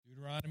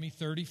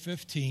Deuteronomy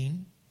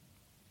 30:15,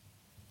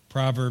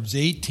 Proverbs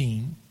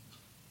 18,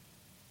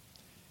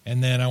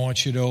 and then I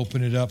want you to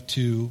open it up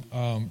to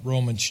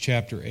Romans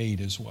chapter 8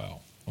 as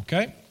well.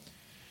 Okay?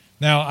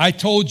 Now, I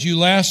told you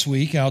last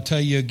week, I'll tell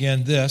you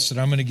again this, that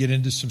I'm going to get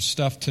into some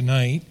stuff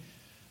tonight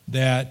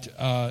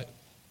that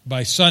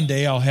by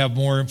Sunday I'll have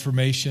more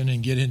information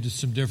and get into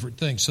some different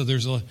things. So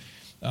there's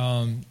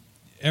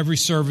every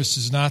service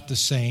is not the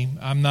same.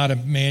 I'm not a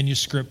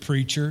manuscript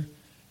preacher.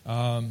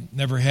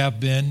 Never have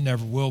been,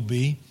 never will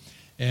be.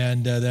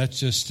 And that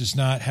just is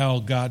not how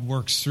God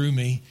works through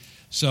me.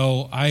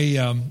 So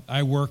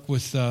I work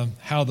with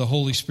how the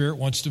Holy Spirit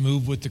wants to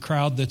move with the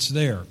crowd that's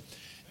there.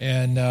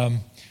 And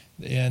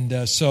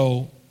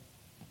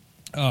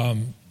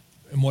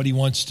what he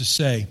wants to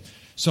say.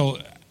 So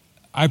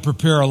I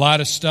prepare a lot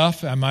of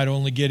stuff. I might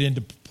only get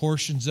into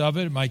portions of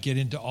it. I might get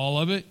into all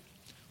of it.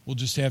 We'll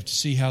just have to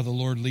see how the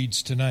Lord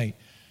leads tonight.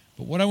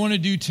 But what I want to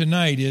do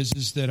tonight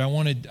is that I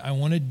want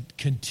to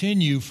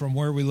continue from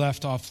where we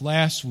left off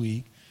last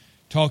week,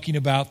 talking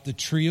about the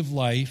tree of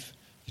life,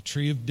 the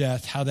tree of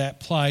death, how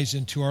that applies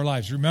into our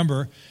lives.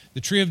 Remember,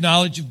 the tree of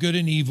knowledge of good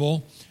and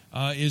evil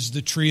is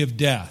the tree of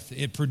death.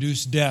 It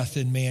produced death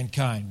in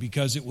mankind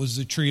because it was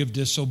the tree of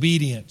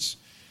disobedience.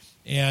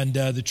 And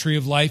the tree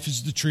of life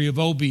is the tree of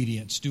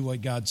obedience. Do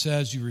what God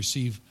says, you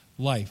receive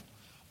life.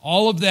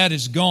 All of that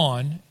is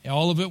gone.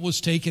 All of it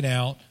was taken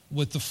out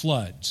with the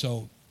flood.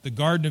 So the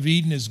Garden of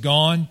Eden is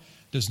gone,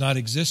 does not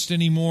exist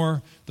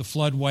anymore. The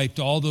flood wiped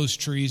all those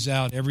trees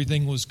out.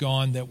 Everything was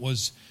gone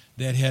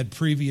that had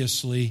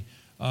previously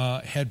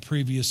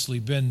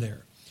been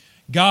there.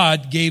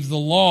 God gave the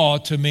law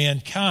to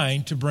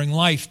mankind to bring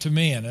life to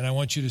man. And I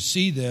want you to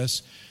see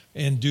this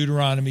in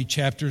Deuteronomy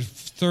chapter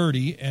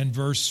 30 and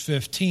verse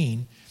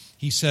 15.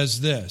 He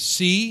says this,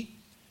 "See,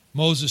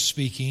 Moses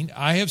speaking,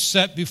 I have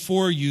set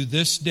before you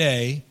this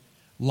day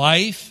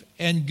life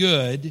and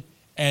good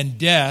and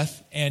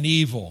death and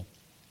evil."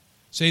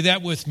 Say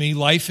that with me,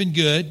 life and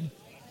good.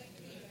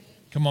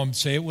 Come on,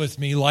 say it with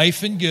me,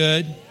 life and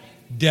good,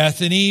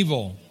 death and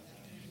evil.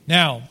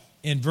 Now,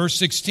 in verse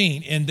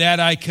 16, "In that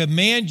I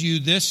command you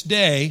this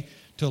day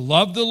to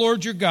love the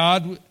Lord your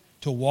God,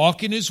 to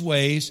walk in his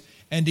ways,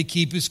 and to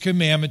keep his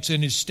commandments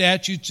and his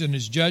statutes and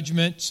his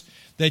judgments,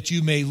 that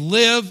you may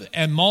live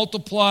and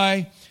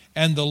multiply,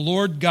 and the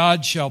Lord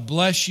God shall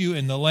bless you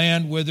in the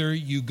land whither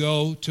you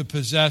go to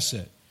possess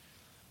it.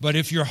 But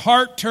if your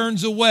heart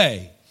turns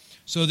away,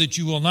 so that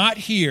you will not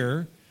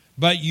hear,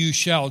 but you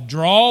shall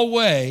draw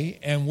away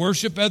and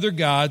worship other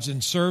gods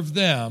and serve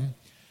them,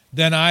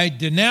 then I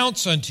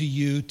denounce unto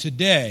you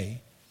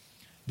today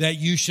that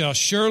you shall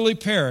surely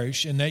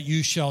perish, and that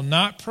you shall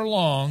not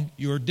prolong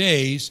your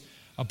days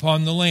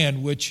upon the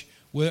land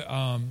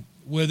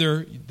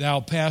whither thou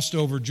passed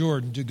over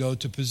Jordan to go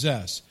to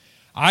possess.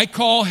 I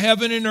call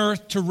heaven and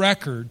earth to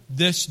record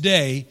this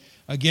day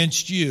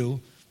against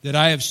you, that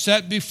I have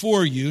set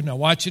before you," now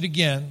watch it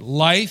again,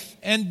 "life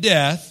and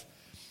death,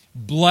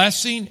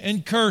 blessing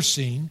and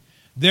cursing.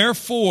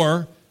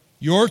 Therefore,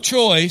 your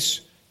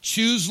choice,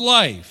 choose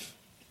life,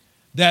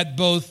 that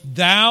both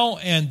thou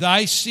and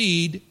thy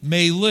seed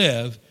may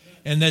live,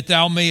 and that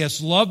thou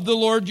mayest love the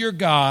Lord your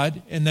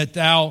God, and that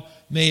thou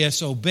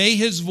mayest obey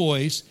his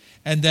voice,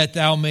 and that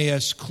thou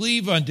mayest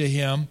cleave unto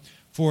him,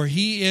 for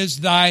he is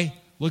thy,"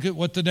 look at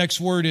what the next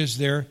word is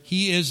there,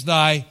 "he is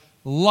thy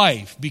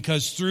life,"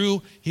 because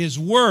through his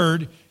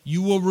word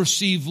you will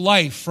receive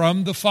life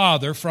from the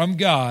Father, from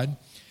God.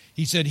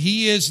 He said,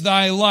 "He is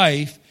thy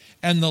life,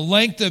 and the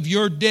length of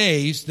your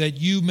days, that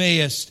you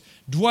mayest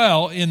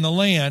dwell in the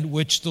land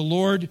which the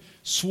Lord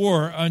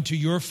swore unto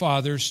your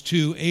fathers,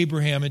 to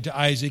Abraham and to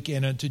Isaac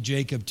and unto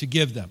Jacob, to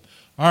give them."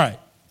 All right.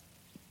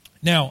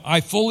 Now, I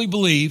fully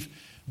believe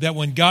that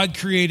when God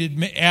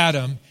created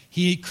Adam,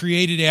 he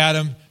created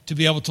Adam to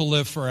be able to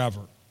live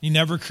forever. He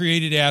never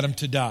created Adam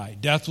to die.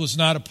 Death was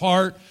not a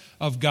part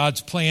of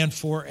God's plan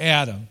for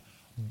Adam.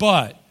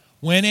 But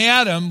when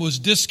Adam was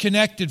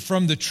disconnected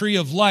from the tree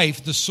of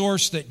life, the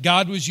source that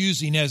God was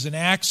using as an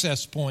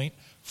access point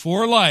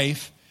for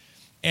life,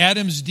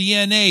 Adam's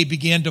DNA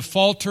began to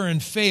falter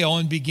and fail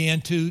and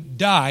began to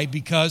die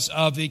because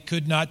of it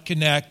could not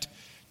connect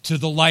to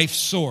the life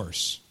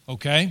source.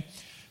 Okay?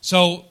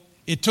 So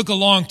it took a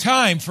long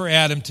time for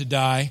Adam to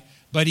die,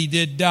 but he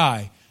did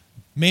die.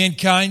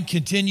 Mankind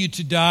continued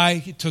to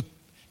die. It took,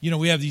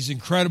 we have these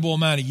incredible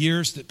amount of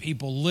years that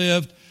people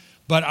lived.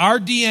 But our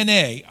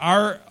DNA,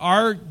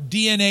 our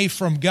DNA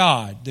from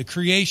God, the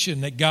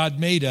creation that God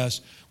made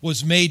us,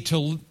 was made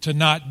to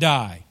not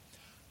die.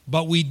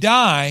 But we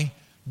die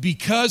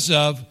because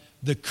of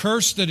the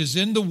curse that is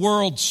in the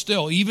world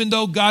still. Even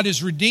though God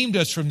has redeemed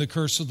us from the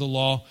curse of the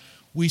law,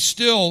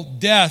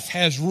 death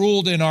has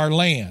ruled in our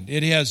land.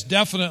 It has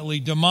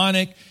definitely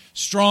demonic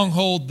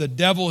stronghold. The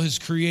devil has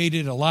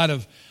created a lot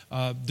of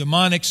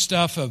demonic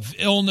stuff of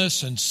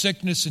illness and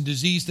sickness and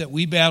disease that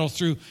we battle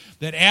through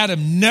that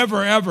Adam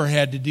never, ever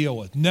had to deal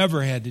with.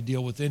 Never had to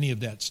deal with any of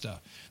that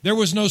stuff. There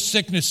was no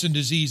sickness and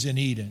disease in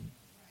Eden.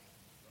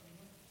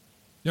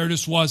 There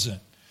just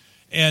wasn't.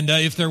 And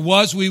if there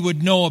was, we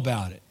would know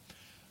about it.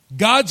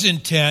 God's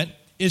intent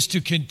is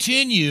to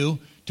continue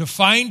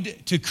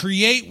to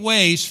create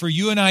ways for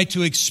you and I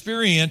to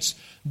experience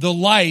the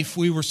life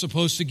we were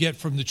supposed to get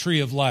from the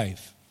tree of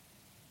life.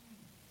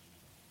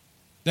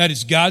 That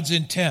is God's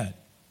intent.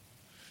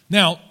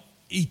 Now,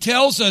 he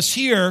tells us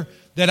here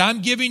that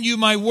I'm giving you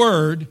my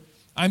word.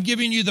 I'm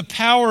giving you the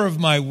power of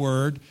my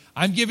word.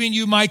 I'm giving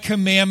you my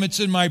commandments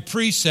and my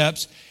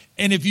precepts.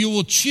 And if you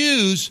will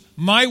choose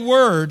my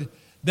word,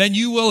 then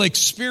you will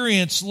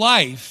experience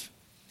life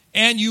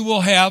and you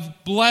will have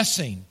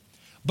blessing.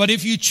 But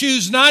if you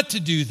choose not to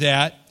do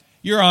that,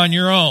 you're on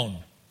your own.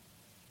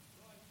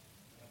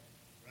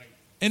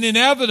 And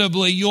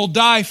inevitably, you'll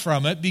die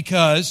from it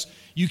because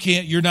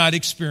you're not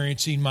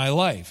experiencing my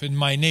life and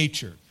my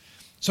nature.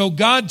 So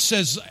God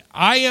says,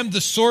 I am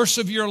the source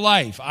of your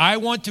life. I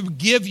want to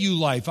give you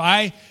life.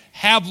 I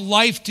have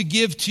life to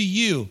give to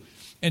you.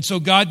 And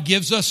so God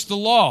gives us the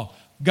law.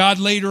 God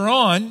later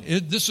on,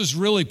 this is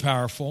really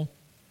powerful.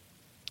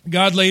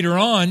 God later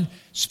on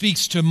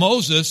speaks to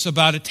Moses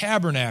about a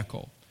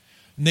tabernacle.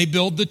 And they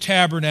build the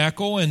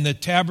tabernacle, and the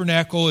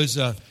tabernacle is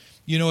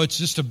it's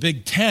just a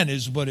big tent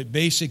is what it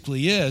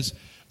basically is.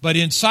 But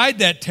inside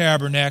that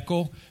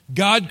tabernacle,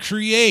 God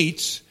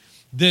tells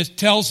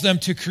them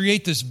to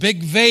create this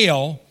big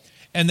veil,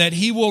 and that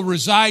he will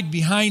reside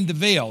behind the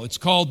veil. It's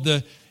called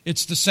the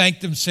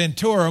Sanctum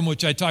Sanctorum,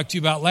 which I talked to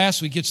you about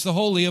last week. It's the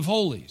Holy of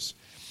Holies.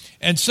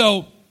 And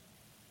so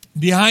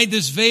behind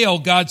this veil,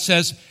 God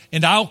says,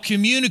 and I'll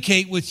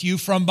communicate with you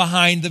from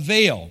behind the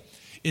veil.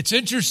 It's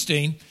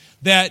interesting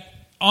that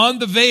on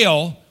the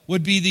veil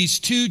would be these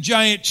two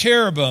giant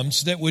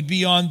cherubims that would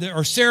be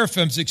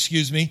seraphims,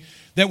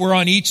 that were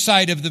on each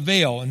side of the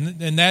veil.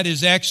 And that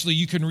is actually,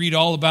 you can read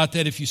all about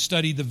that if you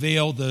study the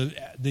veil,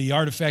 the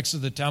artifacts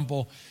of the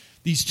temple.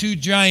 These two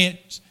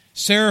giant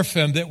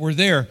seraphim that were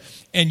there.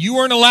 And you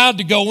weren't allowed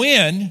to go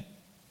in,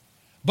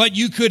 but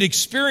you could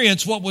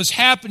experience what was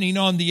happening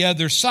on the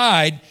other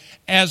side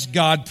as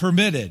God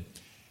permitted.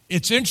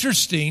 It's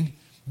interesting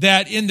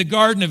that in the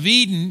Garden of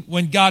Eden,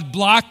 when God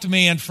blocked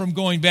man from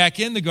going back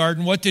in the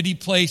garden, what did he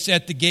place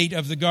at the gate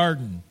of the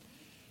garden?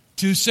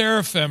 Two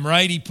seraphim,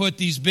 right? He put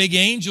these big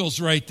angels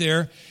right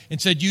there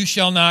and said,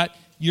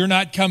 you're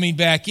not coming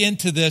back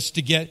into this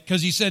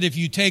because he said, if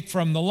you take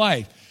from the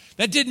life.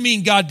 That didn't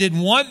mean God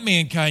didn't want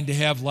mankind to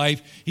have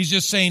life. He's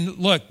just saying,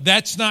 look,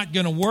 that's not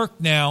going to work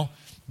now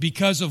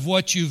because of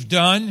what you've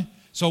done.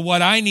 So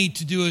what I need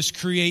to do is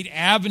create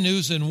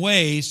avenues and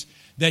ways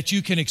that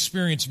you can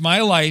experience my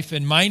life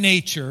and my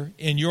nature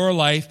in your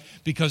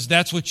life, because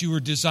that's what you were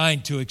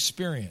designed to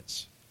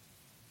experience.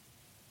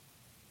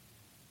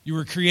 You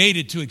were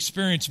created to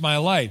experience my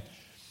life.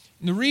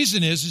 And the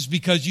reason is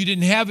because you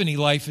didn't have any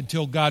life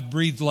until God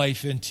breathed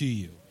life into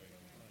you.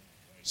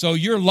 So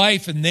your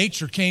life and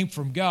nature came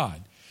from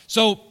God.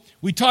 So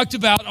we talked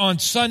about on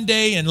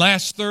Sunday and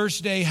last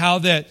Thursday how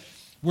that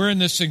we're in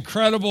this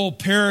incredible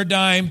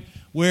paradigm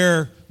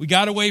where we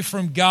got away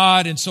from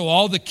God, and so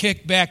all the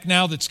kickback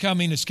now that's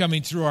coming is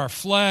coming through our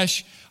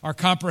flesh. Our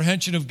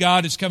comprehension of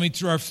God is coming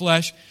through our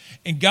flesh.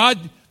 And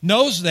God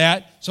knows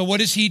that, so what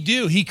does he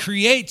do? He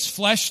creates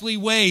fleshly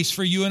ways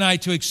for you and I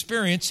to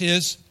experience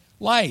his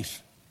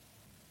life.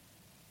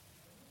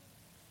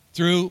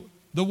 Through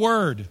the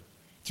Word,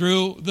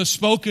 through the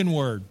spoken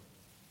Word,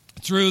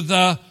 through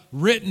the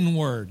written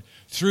Word,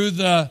 through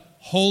the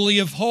Holy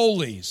of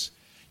Holies.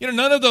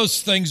 None of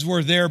those things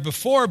were there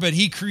before, but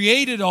he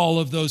created all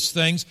of those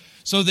things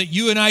so that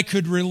you and I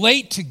could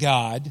relate to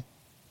God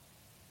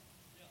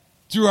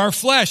through our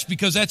flesh,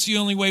 because that's the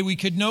only way we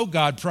could know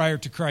God prior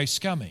to Christ's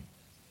coming.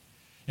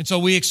 And so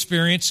we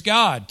experience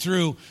God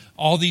through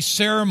all these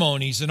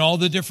ceremonies and all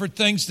the different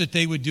things that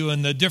they would do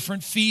and the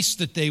different feasts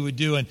that they would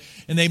do. And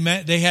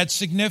they had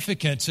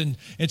significance. And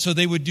so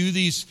they would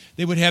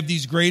have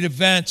these great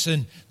events.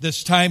 And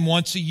this time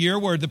once a year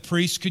where the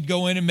priests could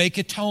go in and make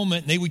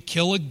atonement. And they would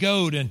kill a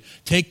goat and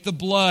take the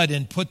blood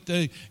and put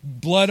the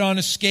blood on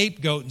a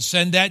scapegoat and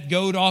send that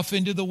goat off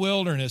into the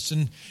wilderness.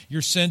 And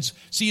your sins,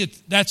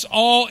 that's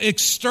all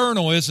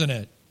external, isn't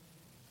it?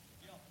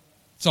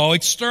 It's all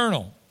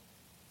external.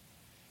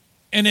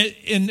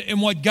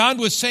 And what God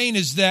was saying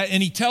is that,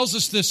 and he tells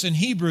us this in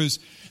Hebrews,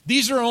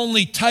 these are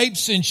only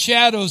types and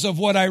shadows of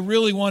what I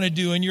really want to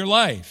do in your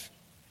life.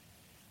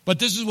 But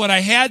this is what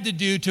I had to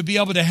do to be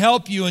able to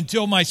help you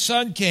until my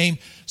son came.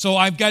 So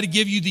I've got to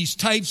give you these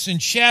types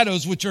and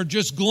shadows, which are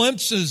just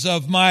glimpses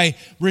of my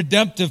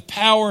redemptive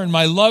power and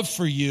my love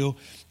for you,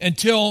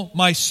 until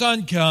my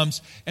son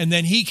comes, and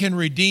then he can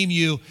redeem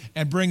you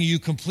and bring you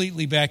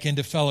completely back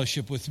into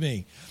fellowship with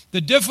me.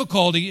 The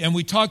difficulty, and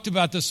we talked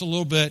about this a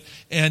little bit,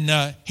 and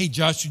hey,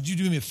 Josh, would you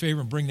do me a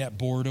favor and bring that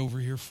board over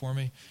here for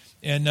me?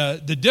 And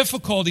the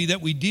difficulty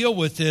that we deal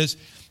with is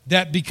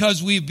that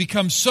because we've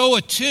become so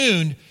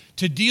attuned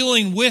to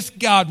dealing with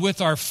God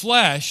with our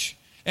flesh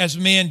as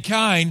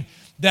mankind,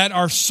 that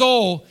our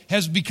soul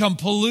has become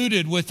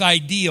polluted with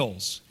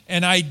ideals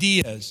and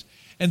ideas.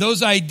 And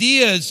those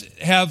ideas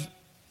have...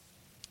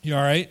 You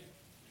all right?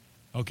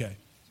 Okay.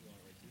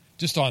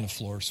 Just on the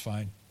floor is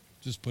fine.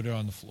 Just put it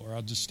on the floor.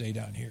 I'll just stay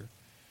down here.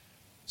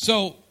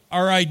 So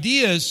our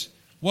ideas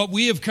what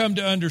we have come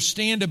to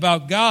understand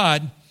about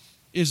God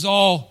it's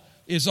all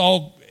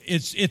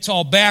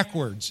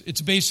backwards.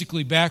 It's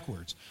basically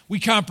backwards. We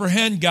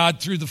comprehend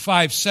God through the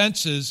five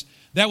senses.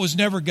 That was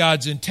never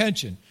God's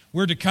intention.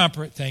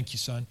 Thank you,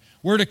 son.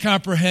 We're to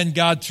comprehend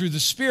God through the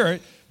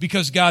Spirit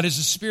because God is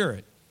a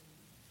spirit.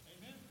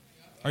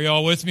 Are you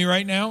all with me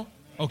right now?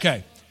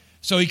 Okay.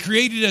 So he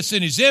created us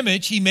in his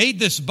image. He made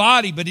this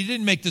body, but he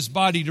didn't make this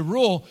body to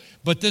rule.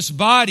 But this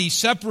body,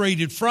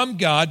 separated from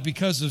God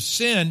because of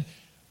sin,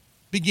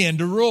 began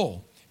to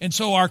rule. And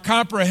so our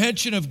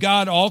comprehension of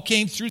God all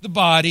came through the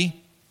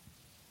body.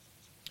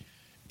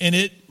 And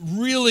it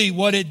really,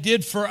 what it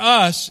did for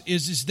us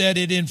is that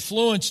it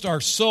influenced our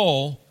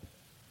soul,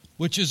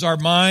 which is our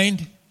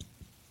mind,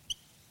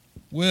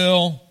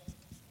 will,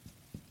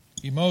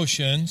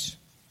 emotions.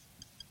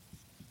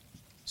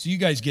 So you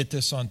guys get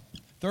this on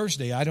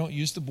Thursday. I don't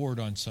use the board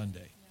on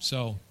Sunday.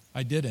 So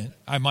I didn't.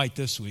 I might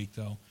this week,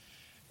 though.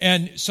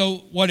 And so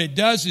what it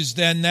does is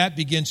then that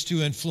begins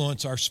to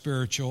influence our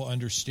spiritual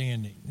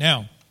understanding.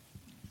 Now,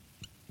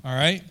 all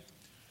right,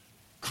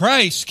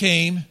 Christ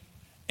came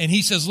and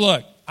he says,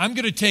 look, I'm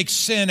going to take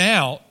sin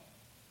out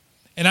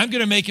and I'm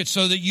going to make it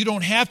so that you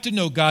don't have to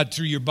know God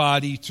through your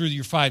body, through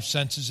your five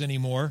senses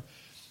anymore.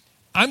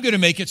 I'm going to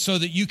make it so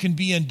that you can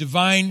be in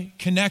divine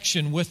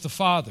connection with the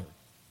Father,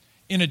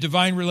 in a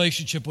divine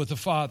relationship with the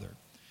Father.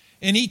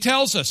 And he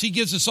tells us, he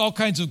gives us all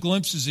kinds of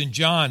glimpses in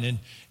John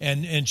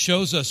and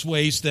shows us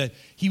ways that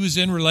he was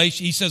in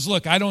relation. He says,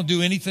 look, I don't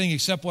do anything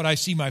except what I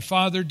see my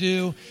Father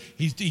do.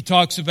 He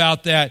talks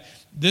about that.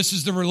 This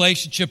is the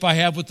relationship I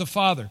have with the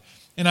Father.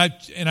 And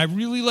I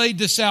really laid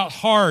this out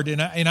hard,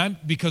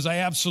 because I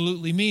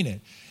absolutely mean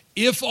it.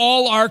 If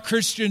all our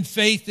Christian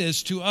faith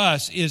is to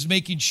us is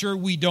making sure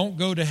we don't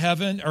go to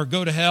heaven or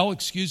go to hell,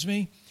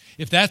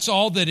 if that's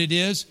all that it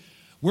is,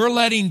 we're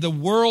letting the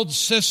world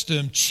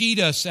system cheat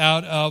us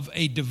out of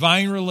a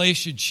divine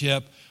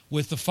relationship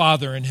with the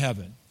Father in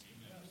heaven.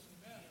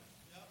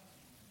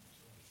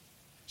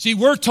 See,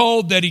 we're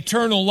told that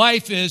eternal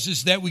life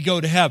is that we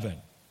go to heaven.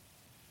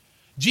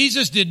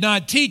 Jesus did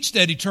not teach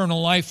that eternal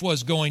life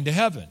was going to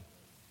heaven.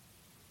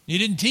 He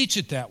didn't teach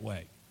it that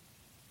way.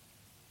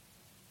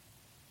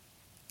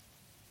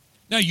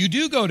 Now, you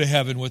do go to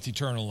heaven with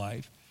eternal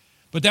life,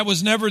 but that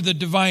was never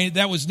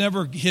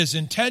his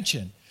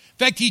intention.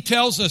 In fact, he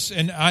tells us,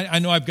 and I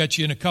know I've got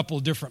you in a couple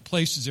of different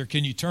places there.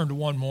 Can you turn to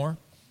one more?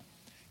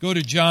 Go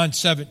to John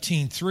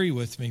 17:3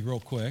 with me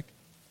real quick.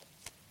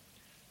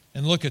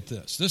 And look at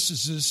this. This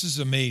is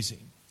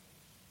amazing.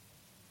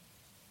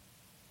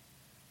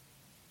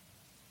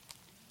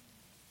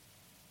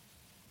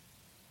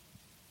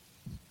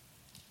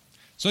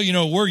 So,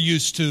 we're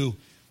used to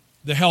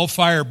the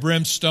hellfire,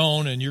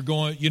 brimstone, and you're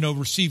going,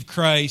 receive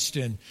Christ,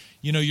 and,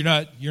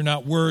 you're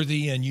not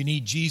worthy, and you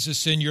need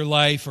Jesus in your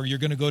life, or you're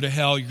going to go to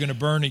hell, you're going to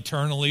burn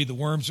eternally, the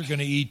worms are going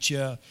to eat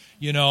you,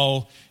 you're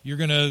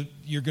going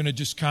to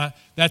just,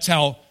 that's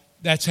how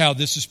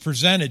this is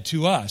presented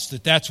to us,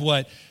 that's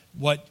what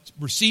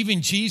receiving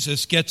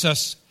Jesus gets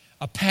us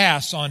a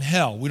pass on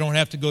hell. We don't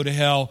have to go to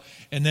hell,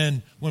 and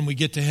then when we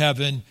get to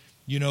heaven,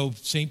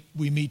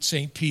 we meet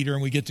St. Peter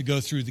and we get to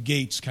go through the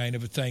gates kind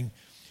of a thing.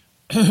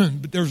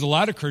 But there's a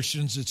lot of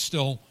Christians that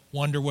still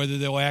wonder whether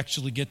they'll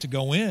actually get to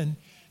go in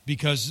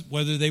because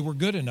whether they were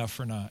good enough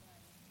or not.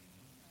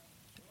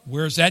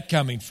 Where's that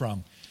coming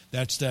from?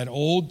 That's that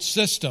old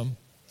system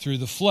through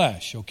the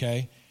flesh,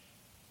 okay?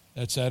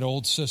 That's that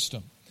old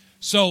system.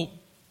 So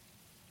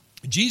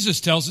Jesus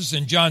tells us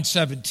in John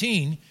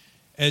 17,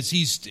 as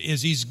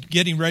he's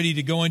getting ready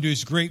to go into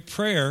his great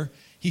prayer,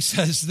 he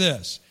says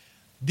this,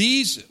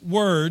 "These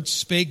words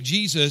spake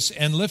Jesus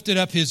and lifted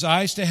up his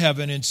eyes to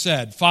heaven and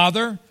said,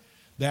 Father,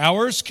 the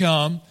hour is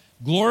come,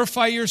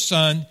 glorify your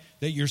Son,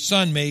 that your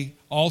Son may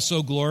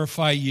also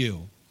glorify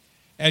you.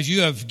 As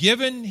you have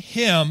given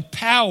him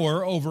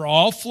power over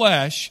all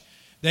flesh,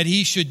 that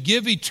he should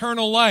give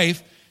eternal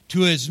life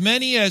to as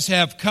many as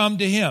have come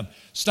to him."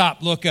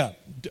 Stop, look up.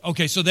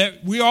 Okay, so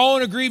that we're all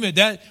in agreement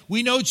that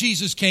we know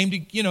Jesus came to,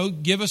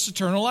 give us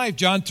eternal life.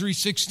 John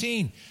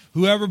 3:16.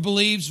 Whoever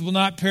believes will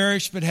not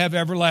perish but have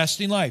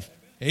everlasting life.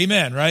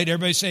 Amen, right?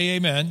 Everybody say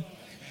amen. Amen.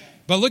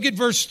 But look at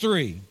verse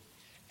 3.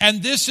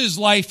 And this is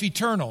life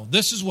eternal.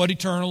 This is what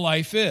eternal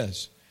life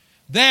is.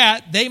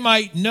 That they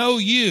might know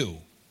you,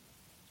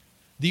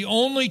 the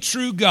only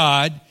true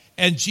God,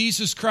 and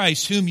Jesus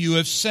Christ, whom you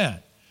have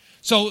sent.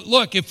 So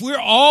look, if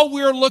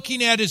we're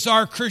looking at is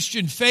our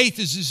Christian faith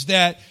is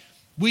that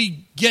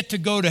we get to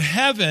go to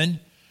heaven,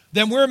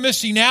 then we're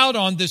missing out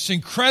on this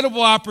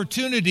incredible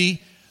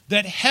opportunity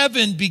that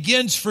heaven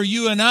begins for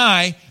you and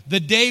I the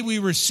day we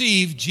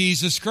receive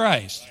Jesus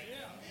Christ.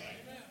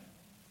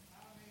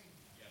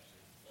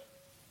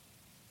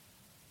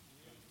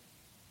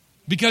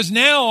 Because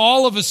now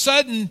all of a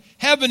sudden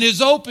heaven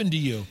is open to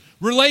you.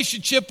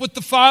 Relationship with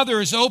the Father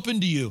is open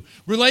to you.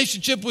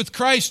 Relationship with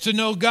Christ to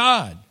know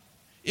God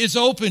is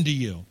open to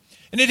you.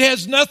 And it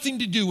has nothing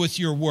to do with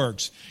your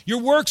works. Your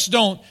works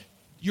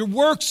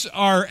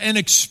are an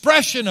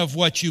expression of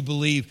what you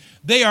believe.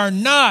 They are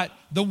not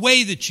the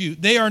way that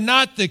they are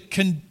not the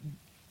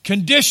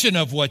condition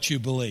of what you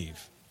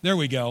believe. There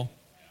we go.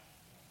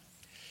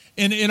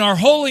 In our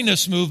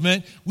holiness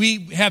movement,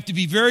 we have to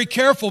be very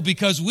careful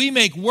because we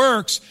make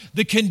works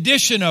the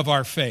condition of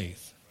our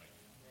faith.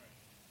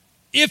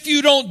 If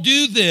you don't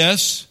do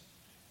this,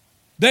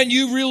 then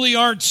you really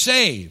aren't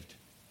saved.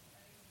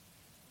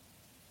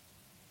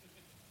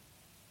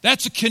 That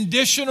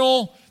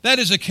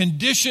is a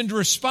conditioned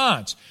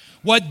response.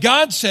 What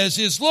God says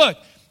is, look,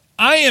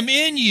 I am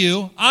in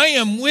you, I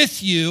am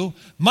with you,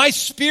 my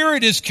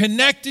spirit is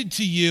connected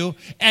to you,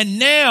 and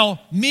now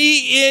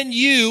me in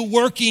you,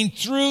 working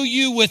through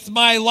you with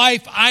my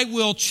life, I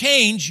will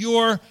change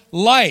your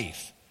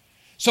life.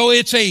 So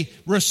it's a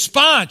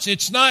response.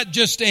 It's not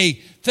just a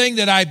thing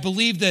that I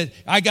believe that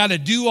I got to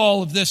do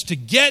all of this to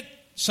get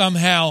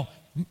somehow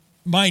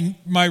my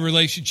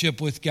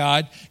relationship with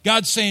God.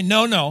 God's saying,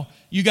 no,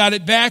 you got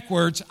it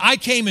backwards. I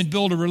came and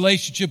built a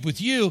relationship with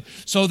you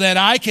so that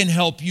I can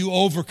help you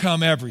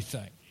overcome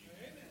everything.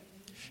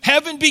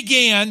 Heaven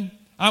began,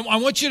 I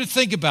want you to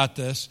think about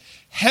this.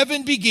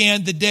 Heaven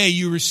began the day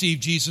you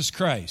received Jesus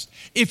Christ.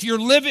 If you're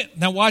living,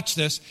 now watch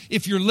this,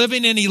 if you're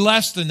living any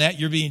less than that,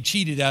 you're being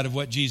cheated out of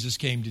what Jesus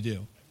came to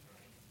do.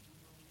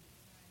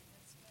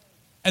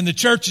 And the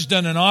church has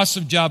done an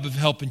awesome job of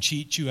helping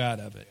cheat you out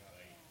of it.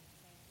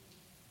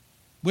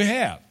 We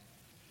have.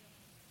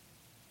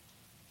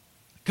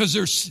 Because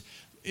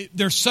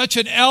there's such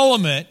an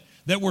element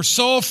that we're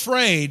so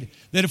afraid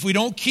that if we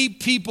don't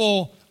keep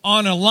people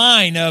on a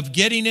line of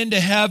getting into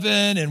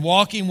heaven and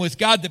walking with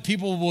God, that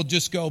people will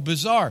just go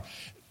bizarre.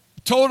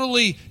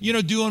 Totally,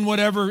 doing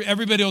whatever,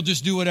 everybody will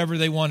just do whatever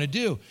they want to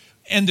do.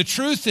 And the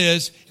truth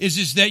is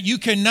that you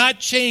cannot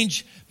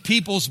change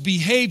people's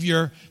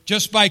behavior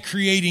just by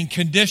creating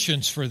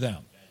conditions for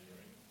them.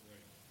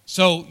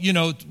 So,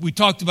 we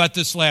talked about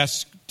this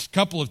last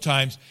couple of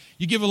times.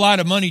 You give a lot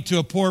of money to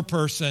a poor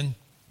person,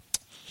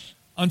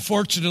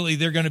 unfortunately,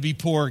 they're going to be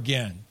poor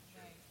again.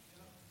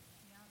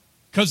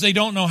 Because they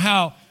don't know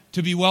how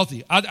to be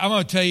wealthy. I'm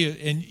going to tell you,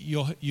 and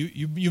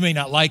you may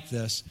not like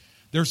this,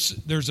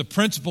 there's a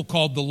principle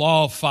called the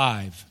Law of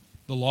Five.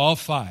 The Law of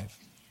Five.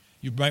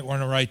 You might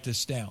want to write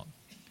this down.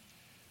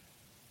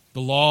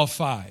 The Law of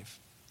Five.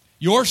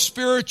 Your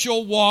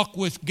spiritual walk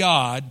with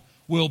God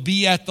will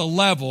be at the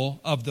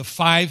level of the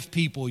 5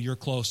 people you're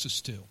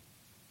closest to.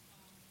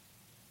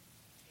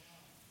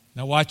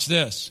 Now watch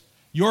this.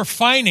 Your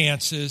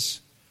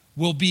finances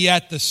will be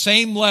at the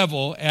same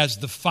level as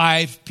the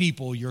 5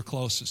 people you're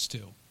closest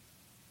to.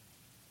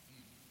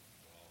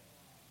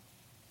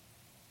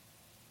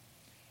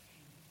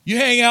 You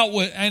hang out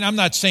with, and I'm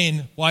not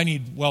saying, well, I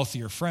need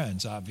wealthier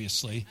friends,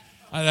 obviously.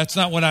 That's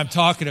not what I'm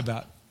talking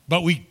about.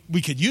 But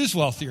we could use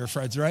wealthier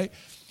friends, right?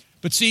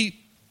 But see,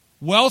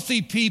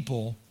 wealthy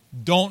people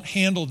don't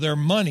handle their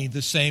money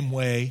the same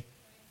way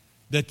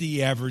that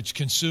the average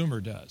consumer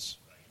does.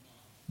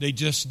 They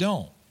just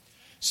don't.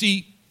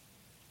 See,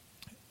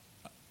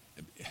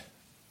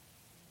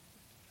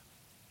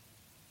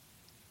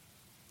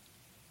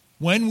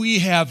 when we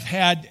have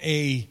had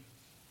a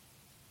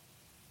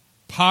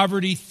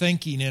poverty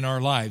thinking in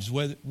our lives,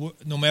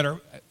 no matter,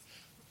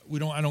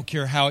 I don't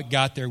care how it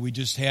got there, we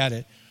just had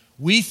it.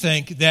 We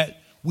think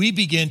that we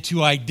begin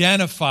to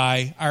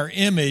identify our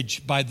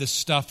image by the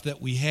stuff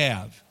that we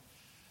have.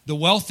 The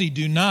wealthy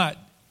do not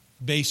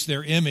base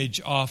their image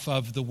off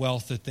of the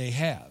wealth that they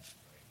have.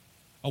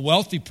 A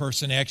wealthy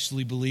person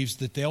actually believes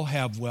that they'll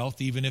have wealth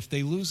even if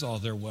they lose all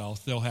their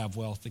wealth, they'll have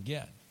wealth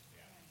again.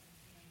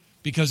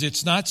 Because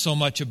it's not so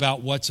much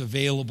about what's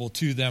available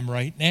to them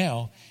right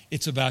now,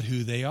 it's about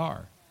who they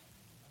are.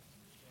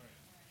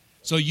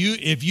 So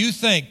if you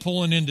think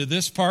pulling into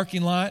this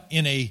parking lot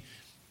in a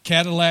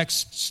Cadillac,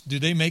 do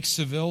they make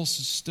Sevilles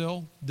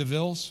still?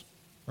 DeVilles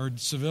or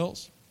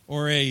Sevilles?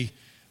 Or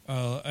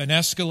an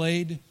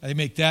Escalade? They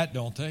make that,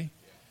 don't they?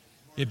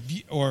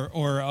 Or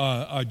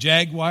a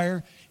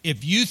Jaguar.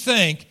 If you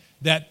think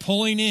that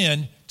pulling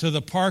in to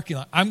the parking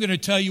lot, I'm going to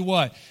tell you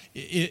what,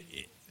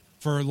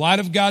 for a lot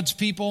of God's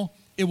people,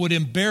 it would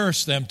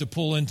embarrass them to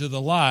pull into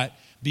the lot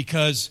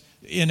because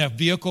in a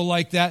vehicle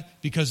like that,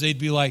 because they'd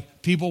be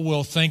like, people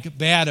will think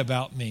bad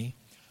about me.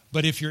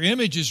 But if your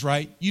image is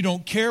right, you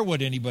don't care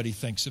what anybody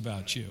thinks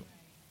about you.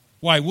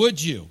 Why would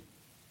you?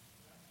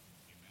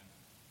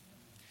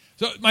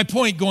 So my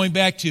point, going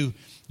back to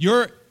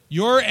your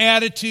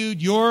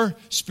attitude, your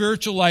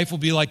spiritual life will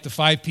be like the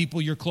 5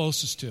 people you're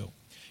closest to.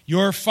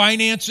 Your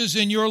finances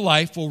in your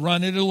life will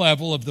run at a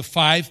level of the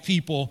 5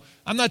 people.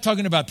 I'm not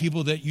talking about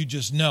people that you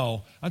just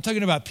know. I'm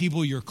talking about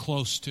people you're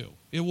close to.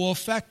 It will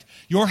affect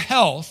your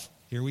health.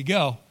 Here we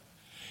go.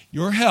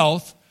 Your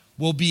health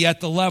will be at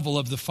the level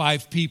of the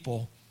 5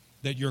 people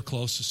that you're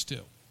closest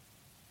to.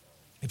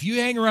 If you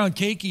hang around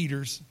cake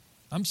eaters,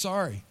 I'm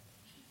sorry.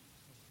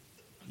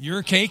 You're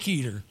a cake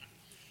eater.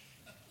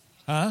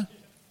 Huh?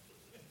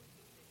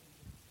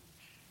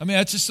 I mean,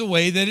 that's just the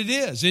way that it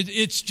is.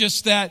 It's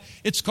just that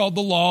it's called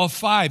the Law of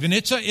 5, and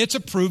it's a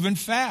proven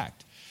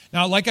fact.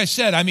 Now, like I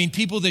said, I mean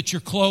people that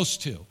you're close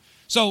to.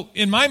 So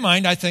in my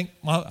mind, I think,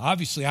 well,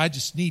 obviously I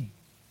just need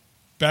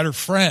better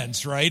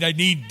friends, right? I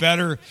need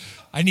better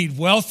I need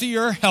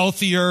wealthier,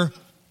 healthier,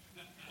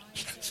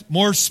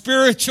 more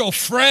spiritual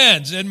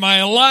friends in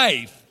my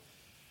life.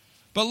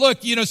 But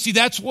look, see,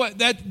 that's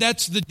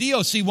the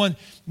deal. See, when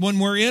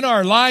we're in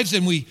our lives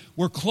and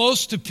we're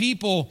close to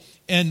people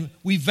and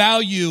we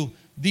value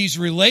these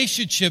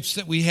relationships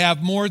that we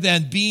have more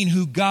than being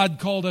who God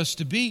called us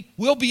to be,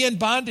 we'll be in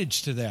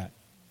bondage to that.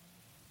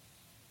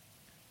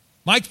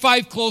 My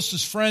 5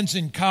 closest friends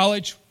in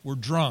college were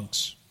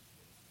drunks.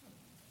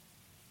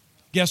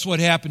 Guess what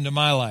happened to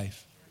my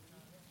life?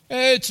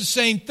 It's the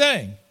same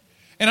thing.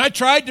 And I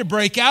tried to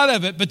break out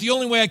of it, but the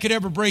only way I could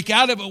ever break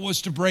out of it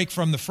was to break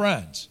from the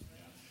friends.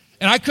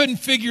 And I couldn't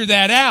figure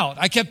that out.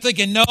 I kept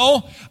thinking,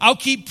 no, I'll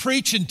keep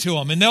preaching to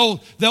them, and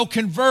they'll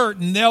convert,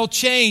 and they'll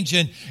change.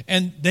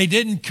 And they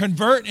didn't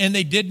convert, and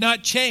they did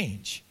not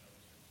change.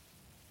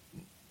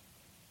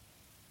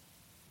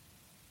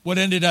 What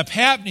ended up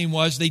happening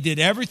was they did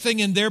everything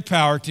in their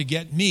power to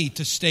get me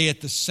to stay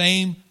at the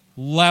same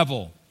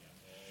level.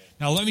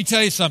 Now, let me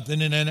tell you something,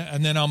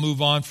 and then I'll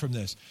move on from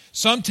this.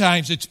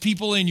 Sometimes it's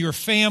people in your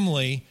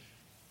family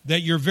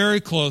that you're very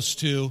close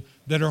to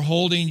that are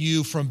holding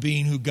you from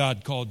being who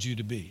God called you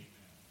to be.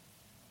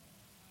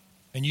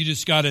 And you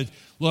just got to,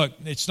 look,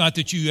 it's not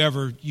that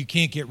you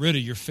can't get rid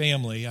of your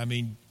family.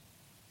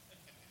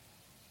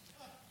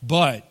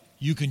 But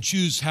you can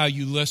choose how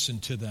you listen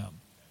to them.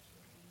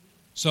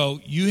 So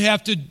you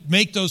have to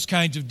make those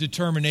kinds of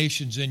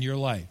determinations in your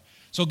life.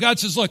 So God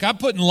says, look, I'm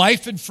putting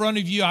life in front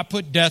of you. I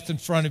put death in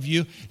front of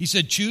you. He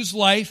said, choose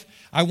life.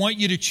 I want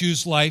you to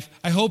choose life.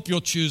 I hope you'll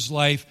choose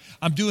life.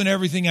 I'm doing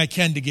everything I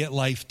can to get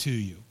life to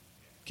you.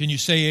 Can you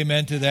say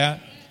amen to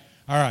that?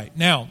 All right.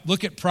 Now,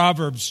 look at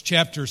Proverbs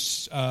chapter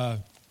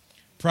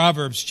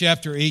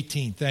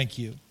 18. Thank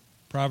you.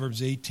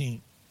 Proverbs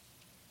 18.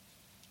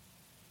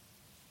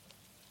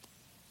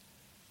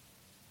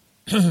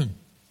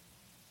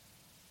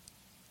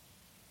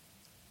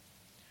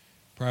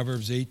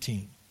 Proverbs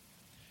 18.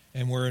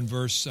 And we're in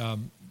verse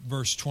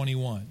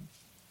 21.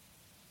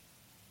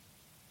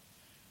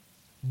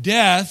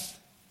 Death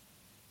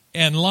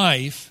and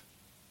life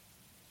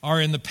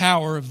are in the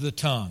power of the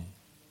tongue.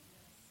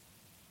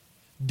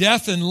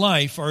 Death and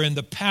life are in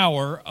the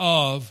power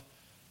of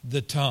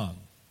the tongue.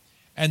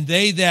 And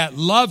they that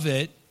love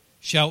it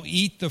shall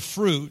eat the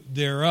fruit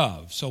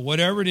thereof. So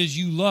whatever it is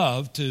you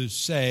love to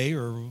say,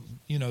 or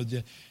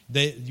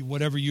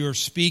whatever you're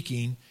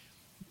speaking,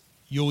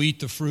 you'll eat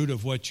the fruit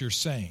of what you're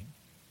saying.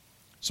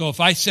 So if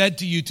I said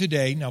to you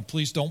today, now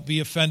please don't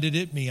be offended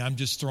at me, I'm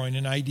just throwing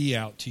an idea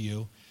out to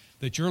you,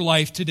 that your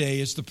life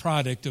today is the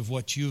product of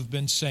what you've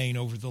been saying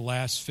over the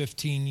last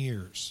 15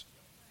 years.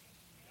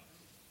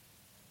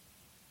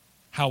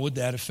 How would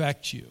that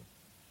affect you?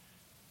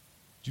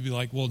 You'd be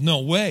like, well,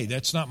 no way,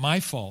 that's not my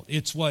fault.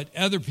 It's what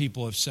other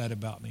people have said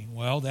about me.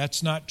 Well,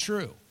 that's not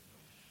true.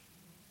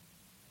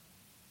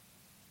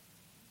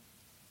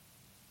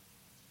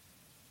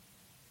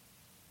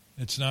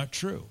 It's not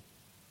true.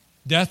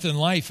 Death and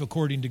life,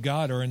 according to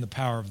God, are in the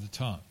power of the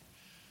tongue.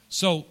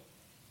 So,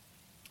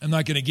 I'm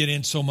not going to get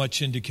in so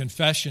much into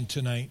confession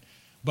tonight,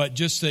 but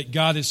just that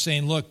God is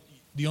saying, look,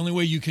 the only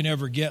way you can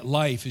ever get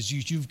life is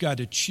you've got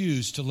to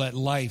choose to let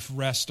life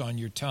rest on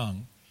your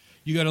tongue.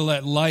 You got to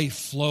let life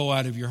flow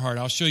out of your heart.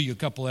 I'll show you a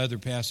couple other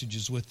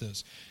passages with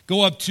this.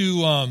 Go up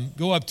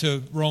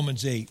to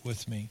Romans 8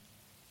 with me.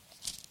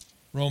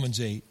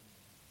 Romans 8,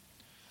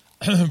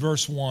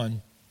 verse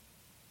 1.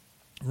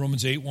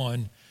 Romans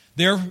 8:1.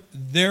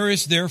 There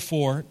is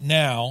therefore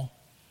now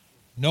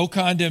no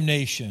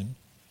condemnation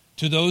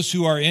to those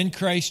who are in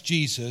Christ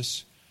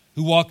Jesus,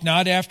 who walk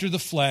not after the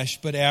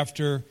flesh, but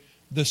after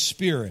the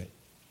Spirit.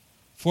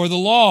 For the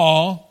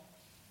law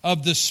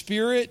of the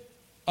Spirit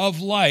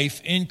of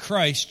life in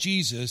Christ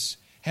Jesus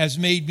has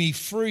made me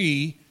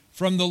free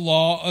from the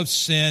law of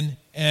sin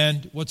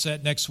and, what's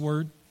that next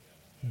word?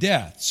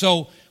 Death.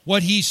 So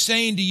what he's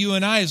saying to you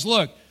and I is,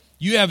 look,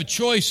 you have a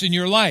choice in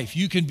your life.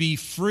 You can be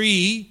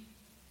free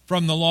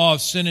from the law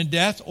of sin and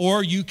death,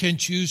 or you can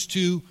choose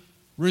to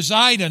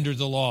reside under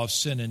the law of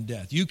sin and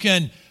death. You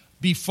can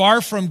be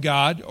far from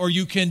God, or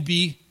you can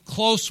be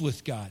close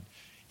with God.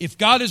 If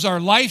God is our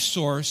life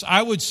source,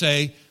 I would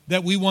say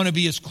that we want to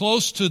be as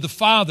close to the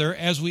Father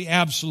as we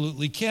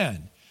absolutely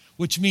can,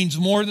 which means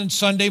more than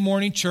Sunday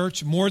morning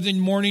church, more than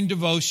morning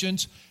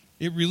devotions.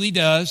 It really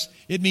does.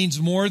 It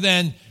means more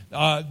than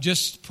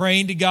just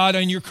praying to God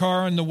on your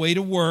car on the way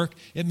to work.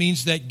 It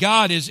means that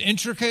God is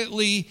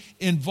intricately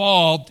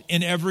involved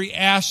in every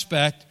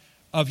aspect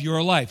of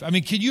your life. I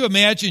mean, can you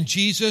imagine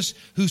Jesus,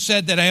 who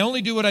said that I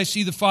only do what I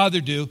see the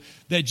Father do,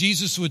 that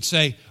Jesus would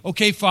say,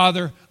 okay,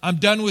 Father, I'm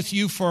done with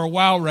you for a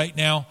while right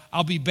now.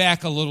 I'll be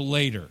back a little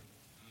later.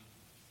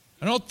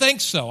 I don't think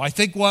so. I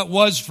think what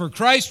was for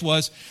Christ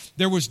was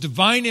there was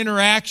divine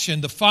interaction.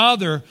 The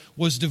Father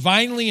was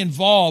divinely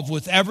involved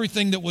with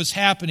everything that was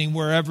happening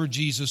wherever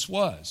Jesus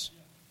was.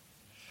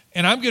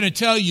 And I'm going to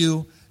tell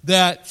you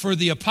that for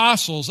the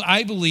apostles,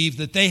 I believe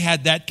that they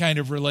had that kind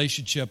of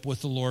relationship with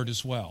the Lord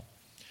as well.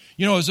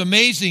 You know, it was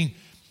amazing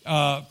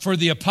for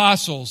the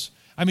apostles.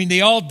 I mean,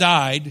 they all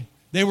died.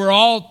 They were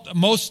all,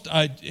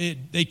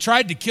 they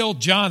tried to kill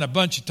John a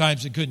bunch of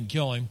times and couldn't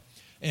kill him.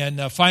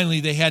 And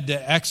finally they had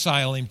to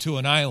exile him to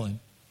an island.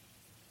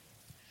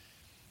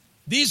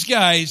 These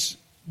guys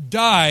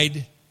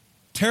died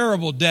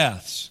terrible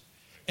deaths.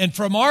 And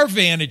from our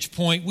vantage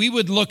point, we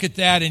would look at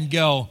that and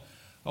go,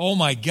 oh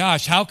my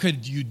gosh, how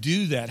could you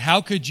do that?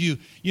 How could you,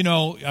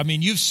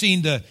 you've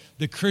seen the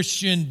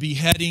Christian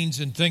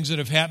beheadings and things that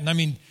have happened. I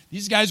mean,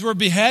 these guys were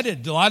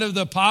beheaded. A lot of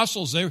the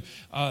apostles,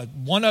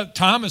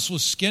 Thomas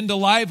was skinned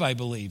alive, I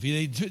believe.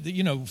 They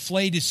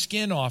flayed his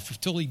skin off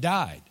until he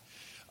died.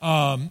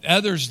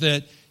 Others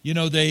that,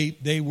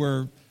 they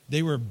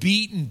were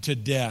beaten to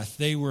death.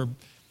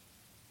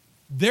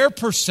 Their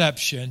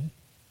perception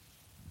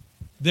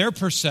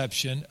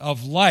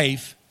of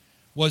life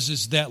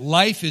was that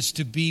life is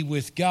to be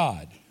with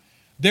God.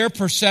 Their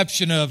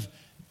perception of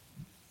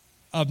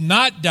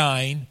not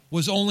dying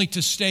was only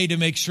to stay to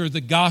make sure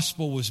the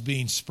gospel was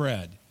being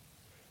spread.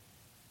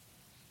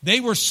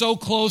 They were so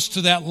close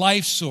to that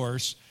life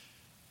source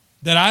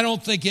that I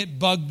don't think it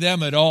bugged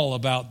them at all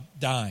about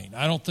dying.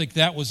 I don't think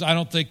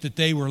that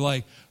they were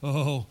like,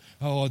 oh,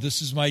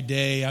 this is my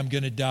day, I'm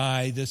going to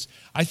die.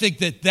 I think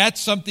that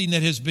that's something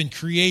that has been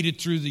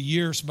created through the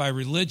years by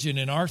religion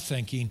and our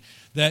thinking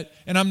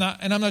and I'm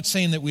not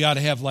saying that we ought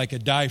to have like a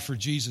die for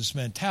Jesus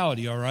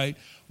mentality, all right?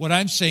 What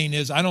I'm saying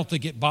is I don't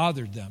think it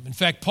bothered them. In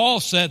fact, Paul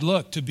said,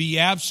 look, to be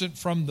absent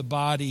from the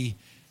body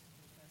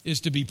is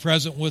to be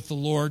present with the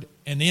Lord.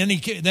 And then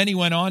he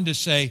went on to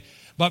say,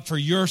 but for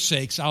your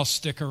sakes, I'll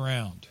stick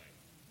around.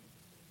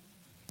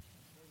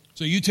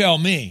 So you tell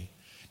me.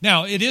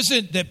 Now, it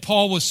isn't that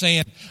Paul was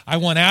saying, I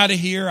want out of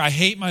here, I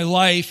hate my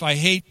life, I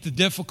hate the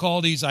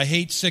difficulties, I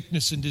hate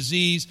sickness and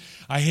disease,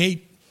 I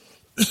hate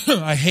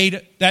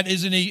it. That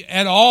isn't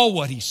at all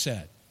what he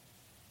said.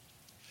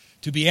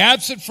 To be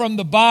absent from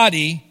the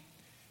body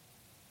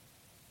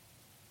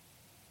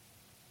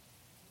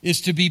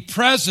is to be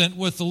present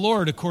with the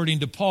Lord,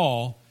 according to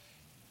Paul,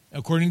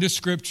 according to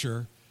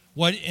Scripture.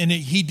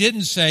 He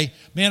didn't say,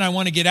 man, I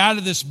want to get out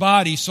of this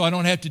body so I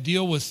don't have to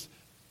deal with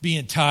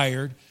being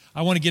tired.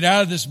 I want to get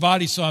out of this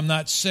body so I'm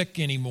not sick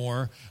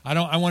anymore.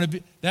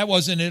 That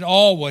wasn't at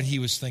all what he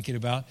was thinking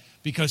about,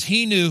 because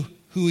he knew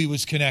who he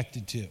was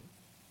connected to.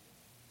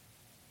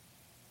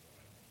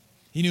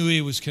 He knew who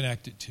he was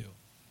connected to.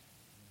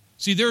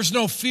 See, there's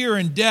no fear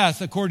in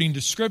death, according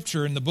to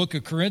Scripture in the book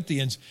of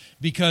Corinthians,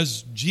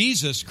 because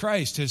Jesus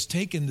Christ has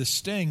taken the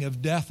sting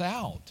of death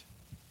out.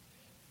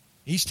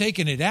 He's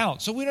taken it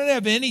out. So we don't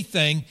have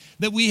anything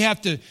that we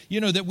have to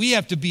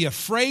be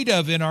afraid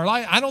of in our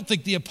life. I don't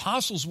think the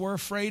apostles were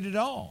afraid at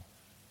all.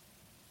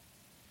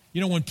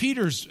 When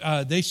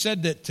they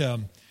said that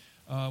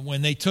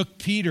when they took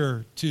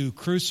Peter to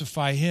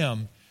crucify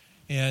him,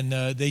 and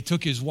they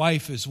took his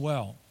wife as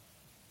well.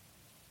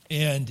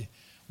 And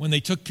when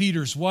they took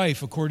Peter's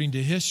wife, according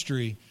to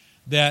history,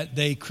 that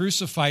they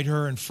crucified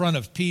her in front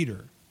of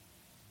Peter.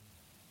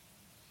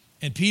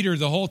 And Peter,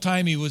 the whole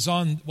time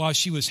while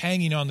she was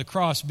hanging on the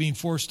cross, being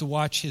forced to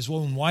watch his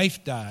own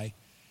wife die,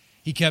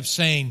 he kept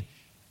saying,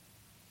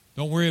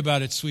 don't worry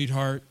about it,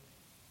 sweetheart.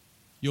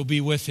 You'll be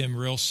with him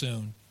real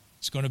soon.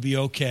 It's going to be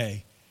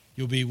okay.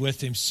 You'll be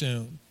with him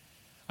soon.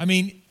 I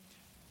mean,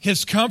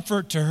 his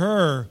comfort to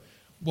her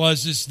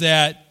is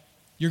that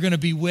you're going to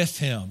be with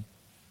him.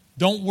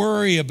 Don't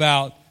worry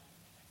about.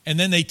 And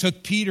then they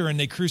took Peter and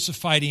they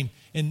crucified him.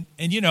 And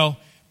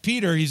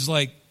Peter, he's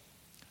like,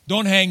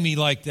 don't hang me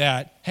like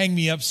that. Hang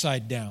me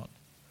upside down.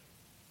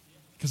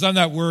 Because I'm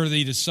not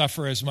worthy to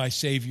suffer as my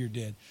Savior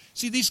did.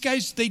 See, these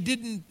guys,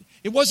 it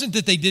wasn't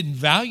that they didn't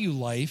value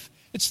life.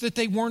 It's that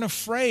they weren't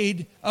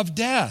afraid of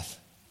death.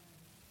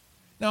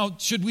 Now,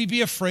 should we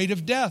be afraid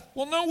of death?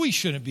 Well, no, we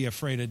shouldn't be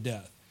afraid of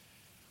death.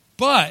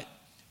 But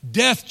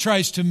death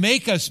tries to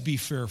make us be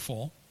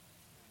fearful.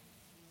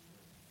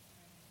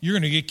 You're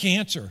going to get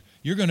cancer.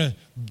 You're going to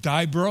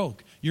die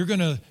broke. You're going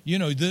to, you're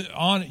going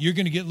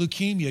to get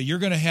leukemia. You're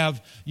going to have,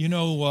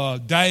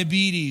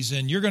 diabetes,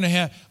 and you're going to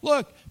have.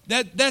 Look,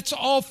 that's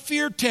all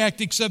fear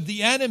tactics of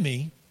the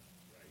enemy.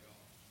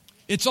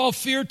 It's all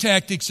fear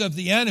tactics of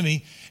the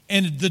enemy,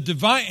 and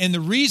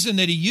the reason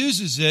that he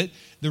uses it,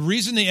 the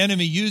reason the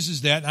enemy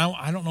uses that.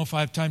 I don't know if I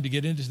have time to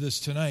get into this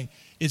tonight.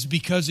 Is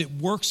because it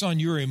works on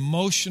your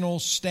emotional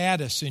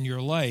status in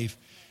your life.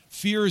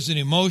 Fear is an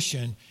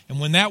emotion, and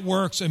when that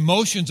works,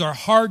 emotions are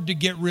hard to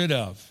get rid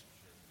of.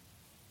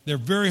 They're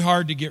very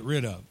hard to get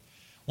rid of.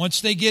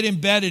 Once they get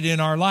embedded in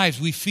our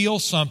lives, we feel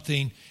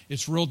something,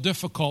 it's real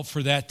difficult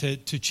for that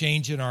to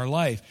change in our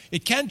life.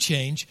 It can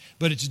change,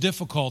 but it's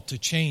difficult to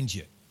change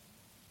it.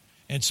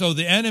 And so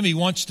the enemy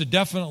wants to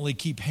definitely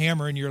keep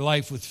hammering your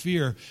life with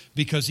fear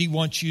because he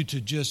wants you to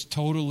just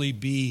totally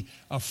be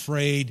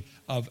afraid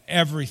of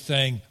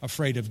everything,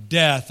 afraid of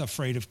death,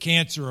 afraid of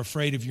cancer,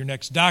 afraid of your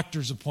next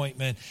doctor's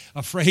appointment,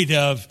 afraid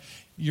of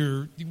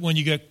when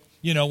you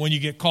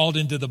get called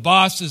into the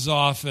boss's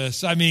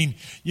office. I mean,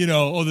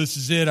 this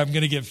is it. I'm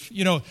going to get,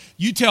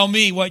 you tell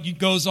me what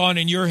goes on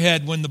in your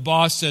head when the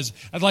boss says,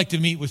 I'd like to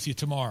meet with you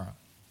tomorrow.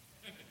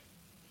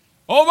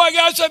 Oh my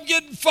gosh, I'm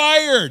getting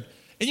fired.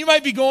 And you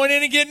might be going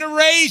in and getting a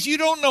raise. You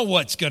don't know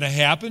what's going to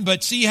happen.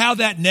 But see how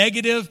that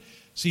negative,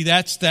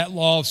 that's that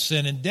law of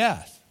sin and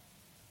death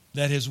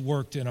that has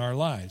worked in our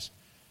lives.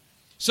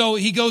 So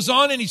he goes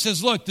on and he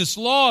says, look, this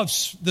law of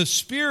the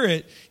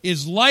Spirit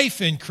is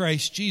life in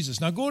Christ Jesus.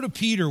 Now go to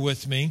Peter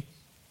with me,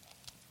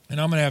 and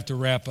I'm going to have to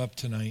wrap up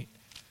tonight.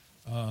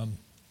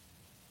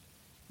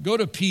 Go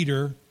to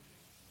Peter,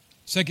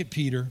 2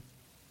 Peter,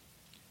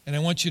 and I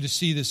want you to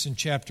see this in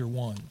chapter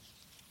 1.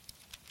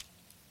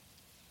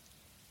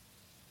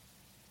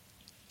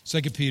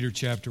 2 Peter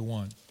chapter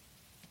 1.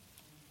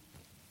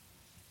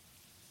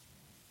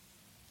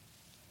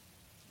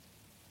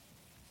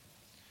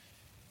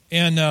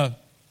 And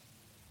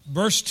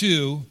verse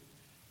 2,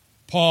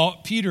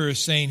 Peter is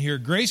saying here,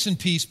 grace and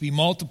peace be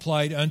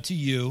multiplied unto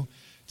you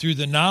through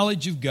the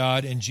knowledge of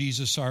God and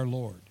Jesus our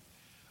Lord,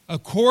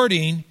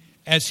 according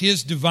as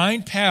his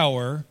divine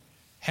power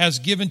has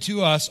given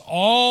to us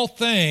all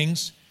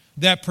things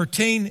that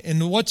pertain,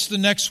 and what's the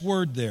next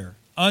word there?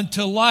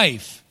 Unto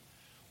life.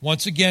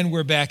 Once again,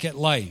 we're back at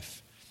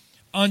life.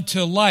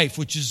 Unto life,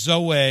 which is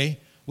Zoe,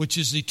 which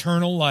is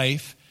eternal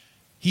life.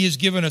 He has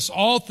given us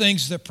all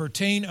things that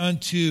pertain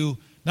unto,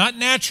 not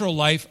natural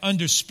life,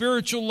 unto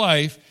spiritual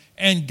life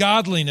and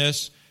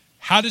godliness.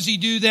 How does he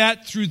do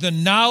that? Through the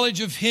knowledge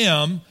of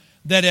him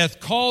that hath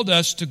called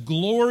us to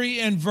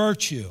glory and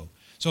virtue.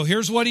 So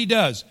here's what he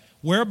does.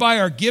 Whereby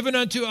are given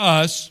unto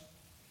us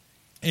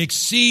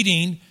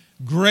exceeding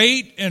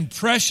great and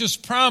precious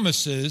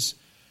promises,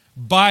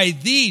 by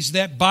these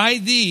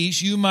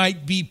you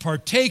might be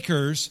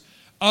partakers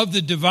of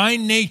the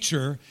divine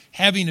nature,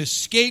 having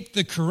escaped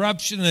the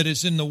corruption that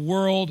is in the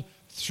world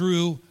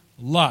through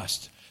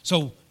lust.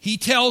 So he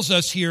tells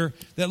us here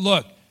that,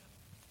 look,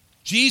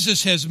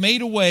 Jesus has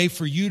made a way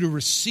for you to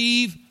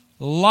receive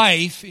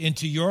life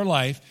into your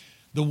life.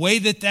 The way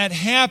that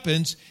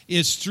happens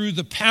is through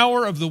the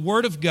power of the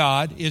Word of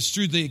God, is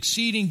through the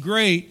exceeding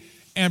great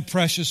and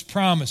precious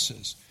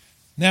promises.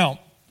 Now,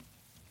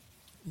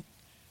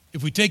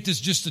 if we take this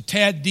just a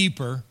tad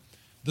deeper,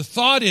 the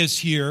thought is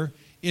here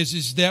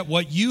is that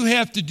what you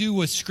have to do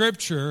with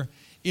Scripture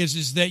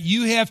is that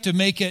you have to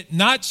make it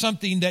not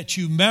something that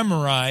you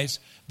memorize,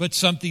 but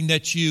something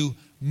that you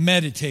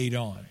meditate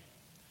on.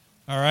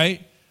 All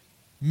right?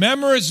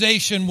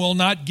 Memorization will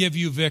not give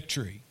you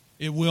victory.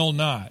 It will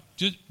not.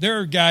 There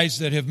are guys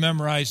that have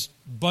memorized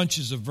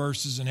bunches of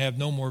verses and have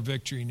no more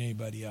victory than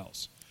anybody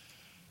else.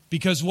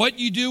 Because what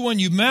you do when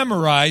you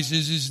memorize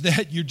is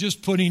that you're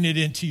just putting it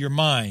into your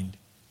mind.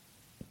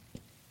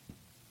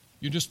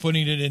 You're just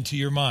putting it into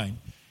your mind.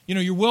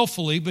 You're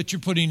willfully, but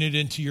you're putting it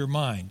into your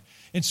mind.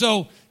 And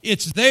so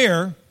it's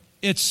there,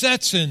 it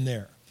sets in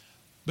there.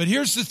 But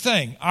here's the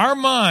thing. Our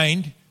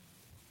mind,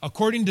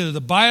 according to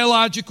the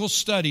biological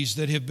studies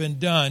that have been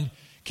done,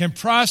 can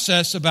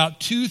process about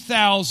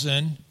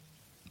 2,000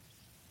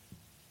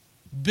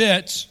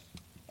 bits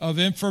of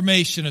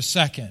information a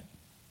second,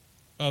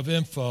 of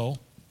info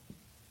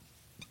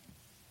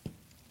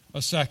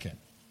a second.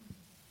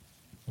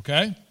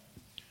 Okay?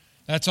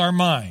 That's our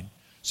mind.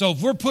 So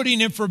if we're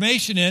putting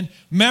information in,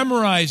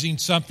 memorizing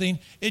something,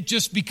 it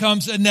just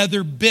becomes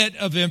another bit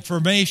of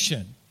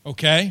information,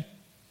 okay?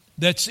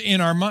 That's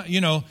in our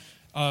mind,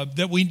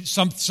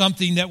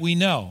 something that we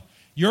know.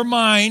 Your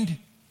mind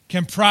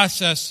can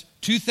process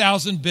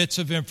 2,000 bits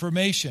of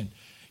information.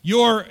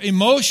 Your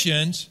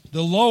emotions,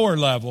 the lower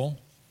level,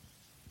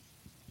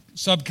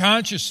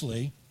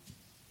 subconsciously,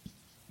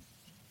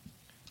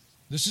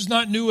 this is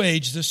not New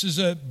Age, this is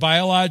a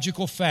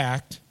biological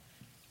fact,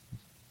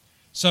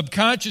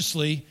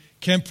 subconsciously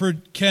can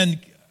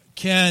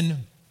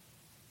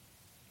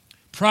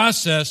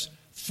process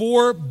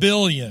 4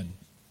 billion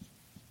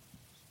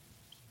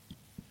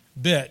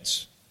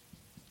bits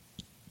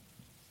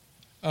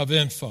of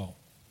info.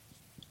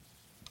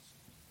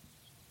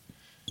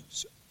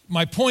 So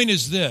my point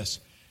is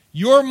this.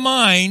 Your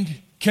mind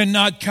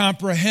cannot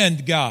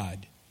comprehend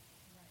God.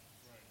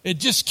 It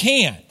just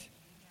can't.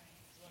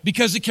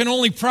 Because it can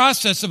only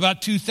process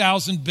about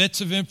 2,000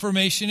 bits of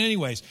information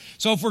anyways.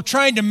 So if we're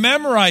trying to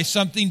memorize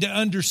something to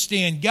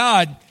understand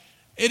God,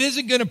 it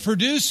isn't going to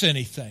produce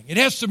anything. It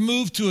has to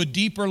move to a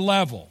deeper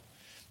level.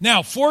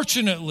 Now,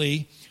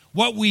 fortunately,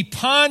 what we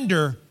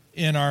ponder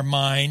in our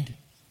mind,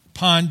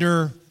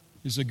 ponder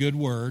is a good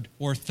word,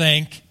 or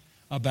think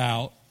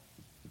about,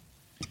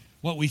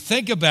 what we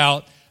think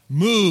about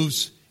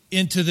moves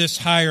into this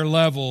higher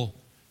level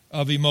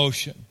of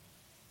emotion.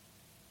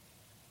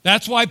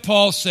 That's why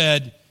Paul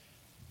said,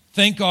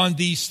 think on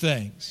these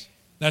things.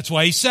 That's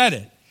why he said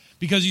it.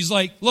 Because he's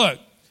like, look,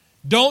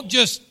 don't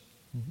just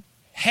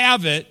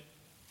have it,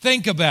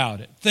 think about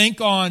it.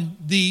 Think on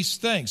these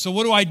things. So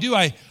what do?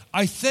 I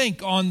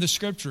think on the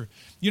Scripture.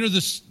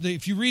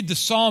 If you read the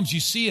Psalms, you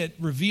see it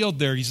revealed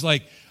there. He's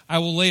like, I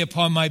will lay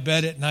upon my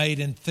bed at night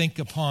and think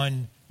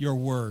upon your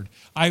word.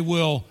 I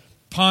will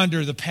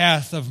ponder the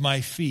path of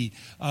my feet.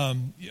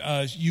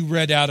 You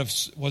read out of,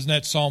 wasn't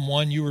that Psalm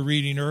 1 you were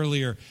reading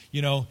earlier?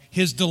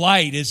 His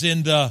delight is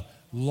in the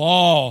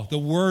law, the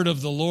word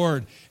of the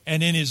Lord,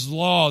 and in his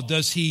law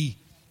does he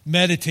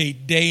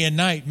meditate day and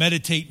night.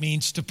 Meditate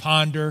means to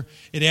ponder.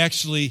 It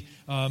actually,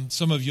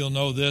 some of you will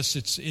know this,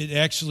 it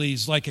actually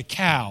is like a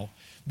cow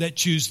that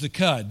chews the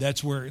cud.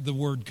 That's where the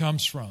word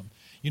comes from.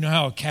 You know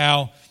how a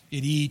cow,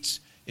 it eats,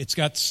 it's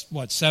got,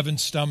 7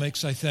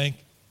 stomachs, I think?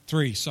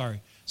 3,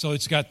 sorry. So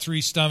it's got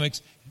 3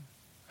 stomachs.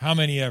 How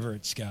many ever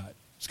it's got?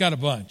 It's got a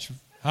bunch.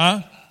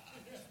 Huh?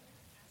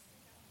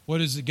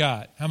 What has it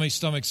got? How many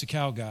stomachs a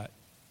cow got?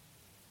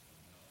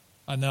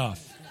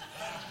 Enough.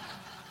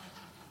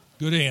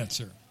 Good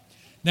answer.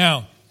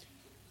 Now,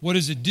 what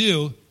does it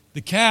do?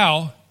 The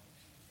cow,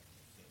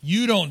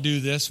 you don't do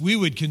this. We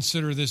would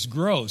consider this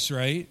gross,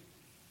 right?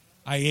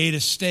 I ate a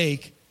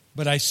steak,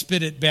 but I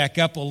spit it back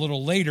up a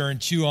little later and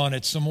chew on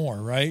it some more,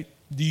 right?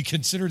 Do you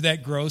consider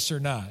that gross or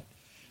not?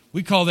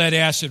 We call that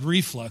acid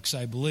reflux,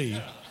 I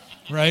believe,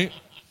 right?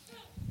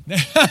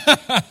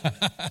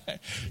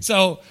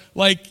 So,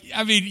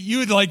 you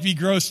would be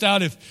grossed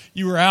out if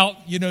you were out,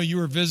 you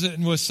were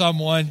visiting with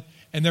someone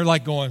and they're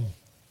going,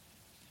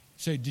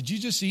 say, did you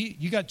just eat?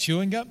 You got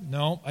chewing gum?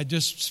 No, I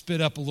just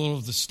spit up a little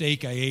of the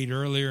steak I ate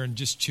earlier and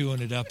just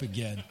chewing it up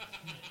again.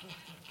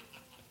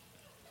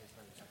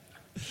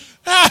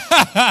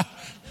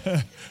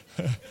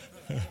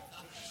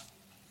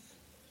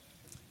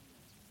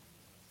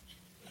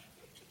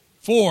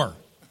 Four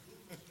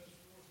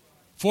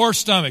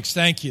stomachs,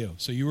 thank you.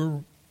 So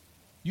you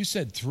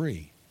said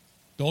 3.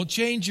 Don't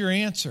change your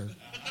answer.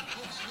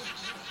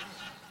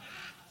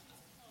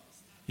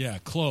 Yeah,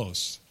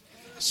 close.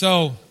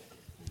 So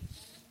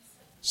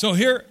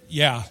here,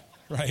 yeah,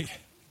 right.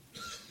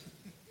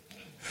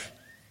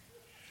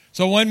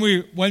 So when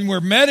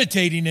we're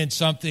meditating in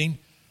something,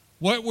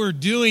 what we're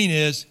doing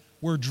is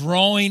we're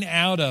drawing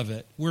out of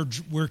it.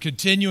 We're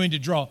continuing to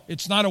draw.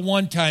 It's not a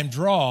one-time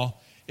draw,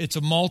 it's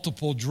a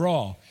multiple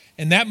draw.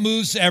 And that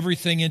moves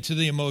everything into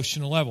the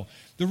emotional level.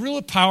 The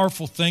really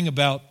powerful thing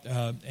about,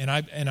 and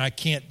I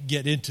can't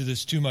get into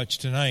this too much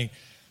tonight,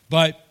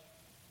 but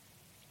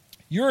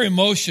your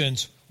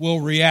emotions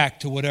will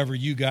react to whatever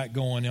you got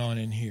going on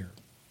in here.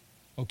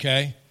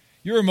 Okay?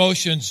 Your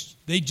emotions,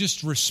 they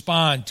just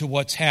respond to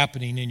what's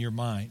happening in your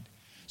mind.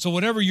 So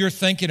whatever you're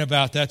thinking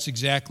about, that's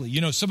exactly.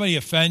 Somebody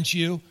offends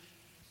you,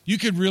 you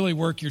could really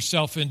work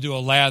yourself into a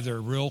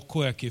lather real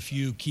quick if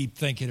you keep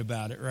thinking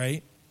about it,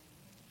 right?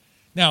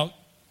 Now,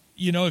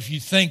 if you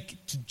think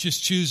to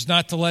just choose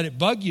not to let it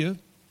bug you,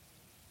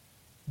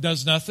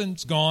 does nothing,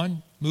 it's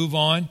gone, move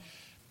on.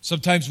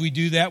 Sometimes we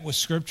do that with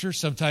Scripture.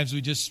 Sometimes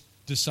we just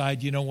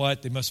decide, you know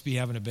what, they must be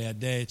having a bad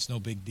day. It's no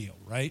big deal,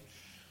 right?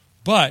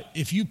 But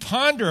if you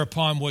ponder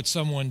upon what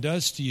someone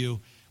does to you,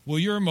 will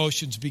your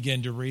emotions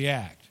begin to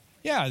react?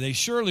 Yeah, they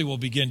surely will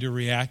begin to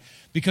react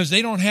because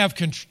they don't have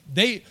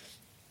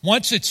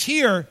once it's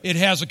here, it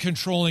has a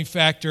controlling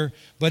factor,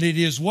 but it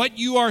is what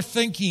you are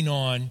thinking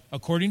on,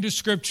 according to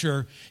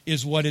Scripture,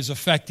 is what is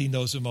affecting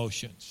those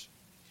emotions.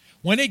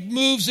 When it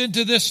moves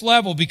into this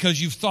level,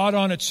 because you've thought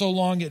on it so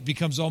long, it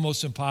becomes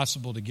almost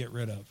impossible to get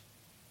rid of.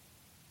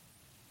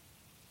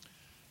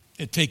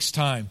 It takes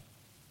time.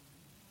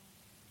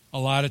 A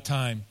lot of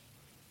time.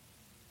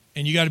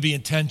 And you got to be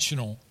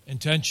intentional.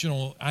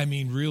 Intentional, I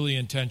mean really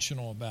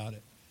intentional about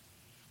it.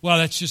 Well,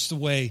 that's just the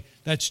way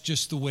that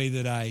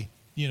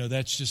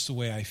that's just the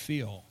way I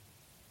feel.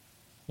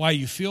 Why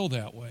you feel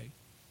that way?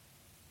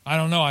 I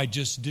don't know, I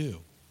just do.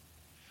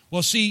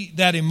 Well, see,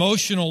 that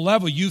emotional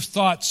level, you've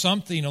thought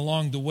something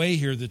along the way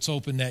here that's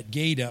opened that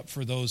gate up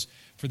for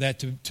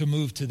that to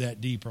move to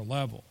that deeper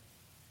level.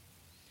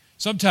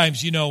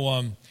 Sometimes,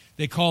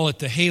 they call it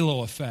the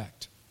halo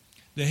effect.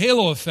 The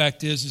halo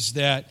effect is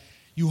that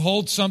you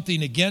hold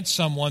something against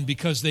someone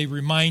because they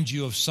remind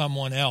you of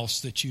someone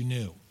else that you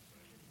knew.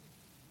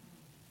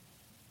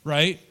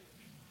 Right?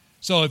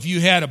 So if you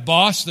had a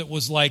boss that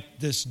was like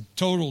this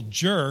total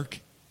jerk,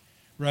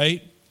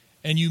 right?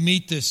 And you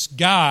meet this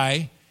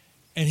guy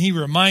and he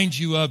reminds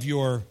you of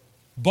your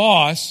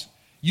boss,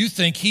 you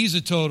think he's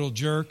a total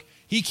jerk.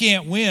 He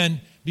can't win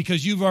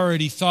because you've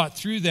already thought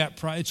through that.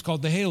 It's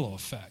called the halo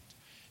effect.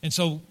 And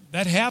so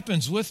that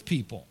happens with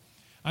people.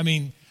 I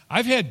mean,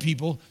 I've had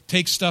people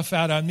take stuff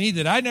out on me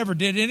that I never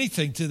did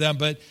anything to them,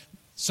 but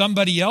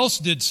somebody else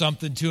did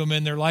something to them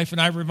in their life, and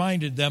I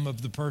reminded them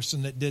of the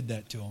person that did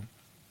that to them.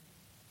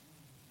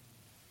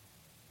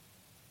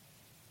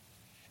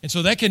 And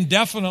so that can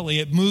definitely,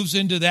 it moves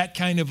into that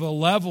kind of a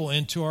level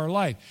into our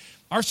life.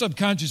 Our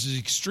subconscious is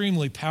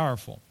extremely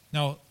powerful.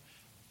 Now,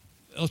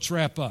 let's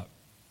wrap up.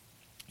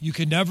 You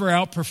can never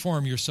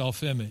outperform your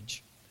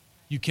self-image.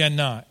 You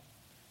cannot.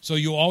 So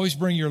you always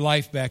bring your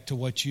life back to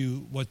what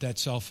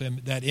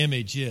that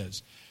image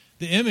is.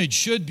 The image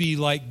should be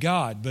like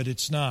God, but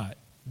it's not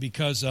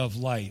because of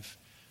life.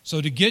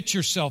 So to get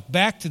yourself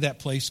back to that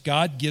place,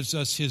 God gives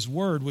us His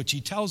Word, which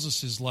He tells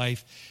us His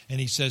life. And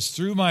He says,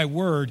 through my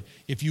Word,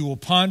 if you will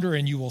ponder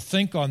and you will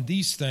think on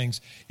these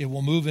things, it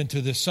will move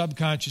into the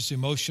subconscious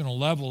emotional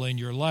level in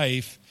your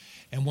life.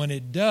 And when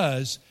it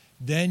does,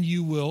 then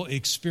you will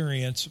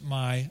experience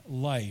my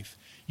life.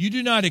 You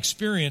do not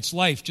experience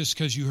life just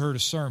because you heard a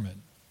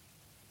sermon.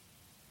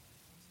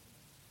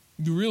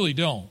 You really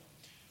don't.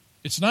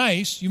 It's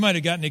nice. You might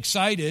have gotten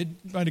excited,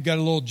 might have got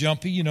a little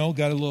jumpy,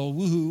 got a little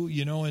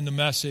woohoo, in the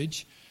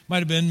message. Might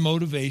have been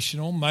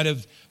motivational, might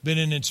have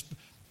been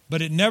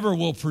but it never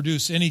will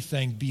produce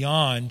anything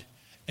beyond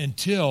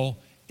until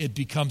it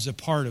becomes a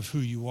part of who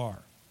you are.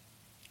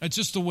 That's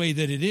just the way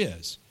that it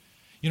is.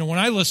 When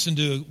I listen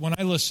to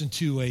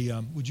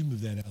a, would you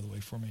move that out of the way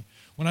for me?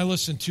 When I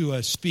listen to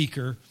a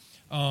speaker,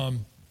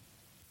 and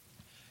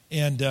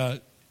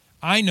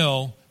I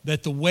know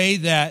that the way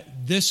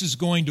that this is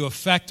going to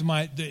affect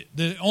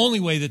the only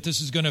way that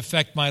this is going to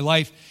affect my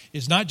life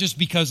is not just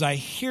because I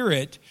hear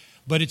it,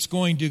 but it's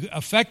going to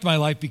affect my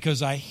life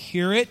because I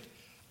hear it,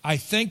 I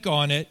think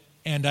on it,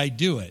 and I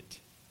do it.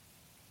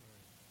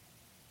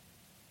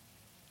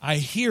 I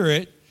hear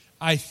it,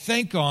 I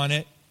think on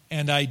it,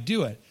 and I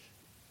do it,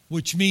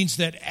 which means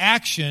that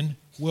action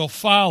will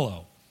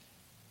follow.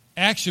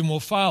 Action will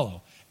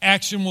follow.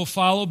 Action will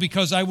follow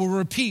because I will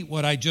repeat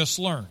what I just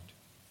learned.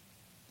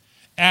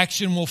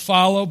 Action will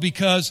follow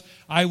because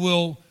I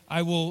will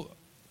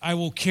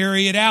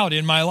carry it out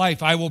in my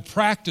life. I will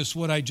practice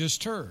what I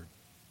just heard.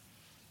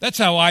 That's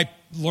how I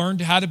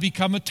learned how to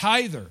become a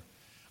tither.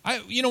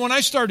 When I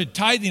started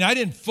tithing, I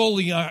didn't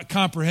fully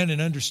comprehend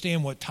and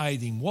understand what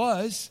tithing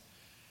was.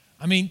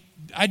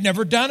 I'd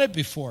never done it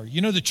before.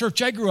 The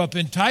church I grew up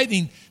in,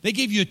 tithing, they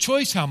gave you a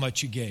choice how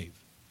much you gave.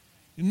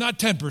 Not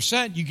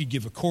 10%. You could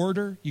give a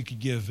quarter. You could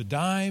give a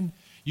dime.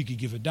 You could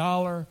give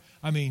 $1.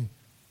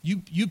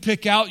 You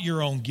pick out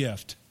your own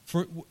gift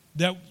for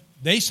that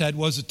they said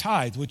was a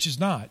tithe, which is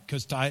not,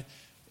 because tithe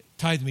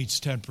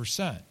means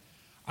 10%.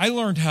 I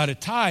learned how to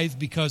tithe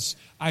because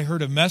I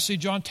heard a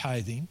message on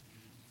tithing.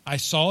 I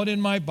saw it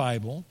in my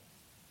Bible.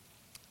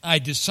 I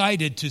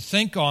decided to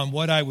think on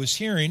what I was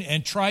hearing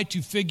and try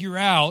to figure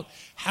out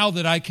how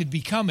that I could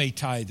become a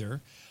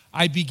tither.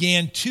 I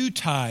began to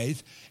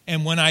tithe,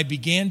 and when I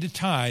began to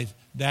tithe,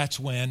 that's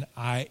when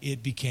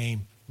it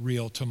became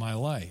real to my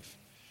life.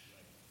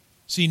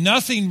 See,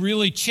 nothing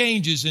really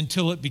changes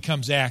until it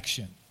becomes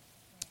action.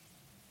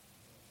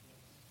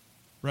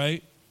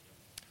 Right?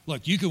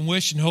 Look, you can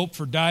wish and hope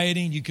for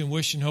dieting. You can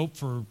wish and hope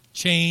for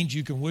change.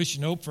 You can wish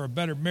and hope for a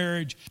better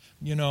marriage.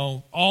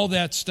 All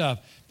that stuff.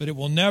 But it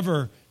will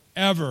never,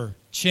 ever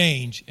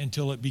change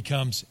until it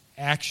becomes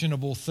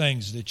actionable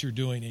things that you're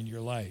doing in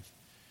your life.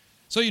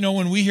 So,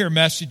 when we hear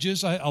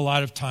messages, a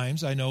lot of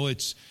times, I know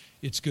it's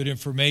good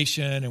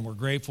information and we're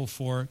grateful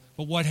for it.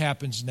 But what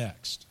happens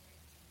next?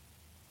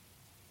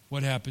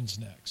 What happens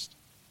next?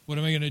 What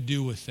am I going to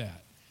do with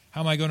that?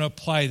 How am I going to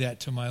apply that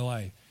to my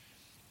life?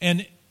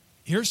 And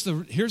here's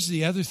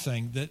the other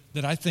thing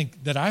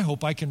that I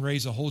hope I can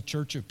raise a whole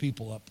church of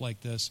people up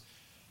like this.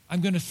 I'm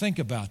going to think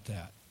about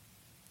that.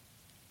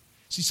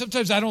 See,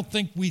 sometimes I don't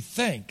think we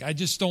think. I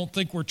just don't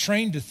think we're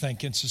trained to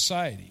think in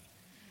society.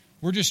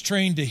 We're just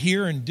trained to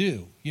hear and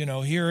do.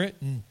 Hear it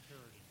and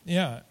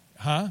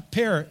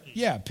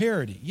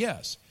parody.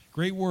 Yes,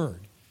 great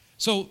word.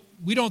 So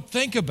we don't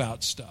think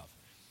about stuff.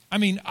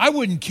 I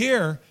wouldn't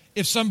care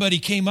if somebody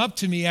came up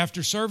to me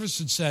after service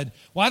and said,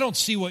 well, I don't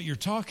see what you're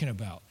talking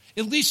about.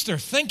 At least they're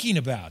thinking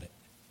about it.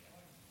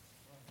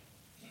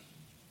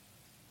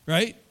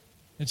 Right?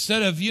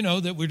 Instead of,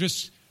 that we're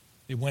just,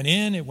 it went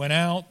in, it went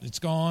out, it's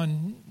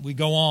gone, we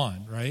go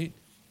on, right?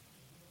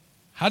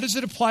 How does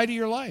it apply to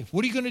your life?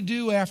 What are you going to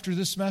do after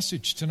this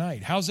message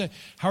tonight? How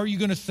are you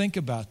going to think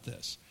about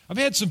this? I've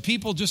had some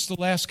people just the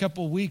last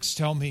couple of weeks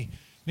tell me,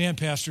 man,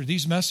 Pastor,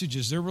 these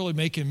messages, they're really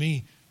making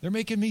me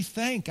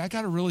think. I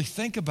got to really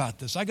think about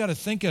this. I got to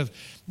think of,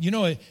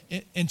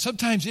 and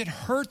sometimes it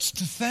hurts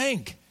to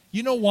think.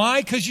 You know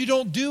why? Because you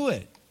don't do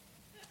it.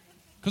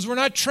 Because we're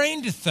not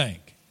trained to think.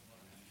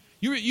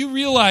 You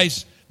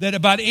realize that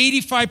about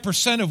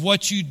 85% of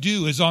what you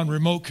do is on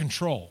remote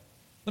control.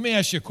 Let me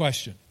ask you a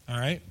question, all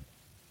right?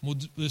 We'll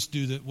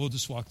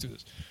just walk through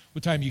this.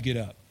 What time do you get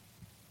up?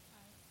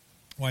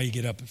 Why you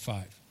get up at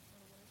 5?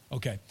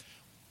 Okay.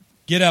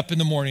 Get up in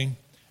the morning.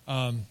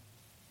 Now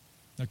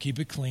keep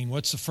it clean.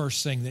 What's the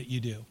first thing that you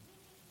do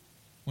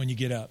when you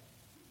get up?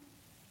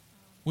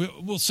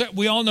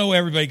 We all know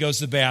everybody goes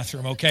to the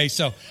bathroom, okay?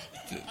 So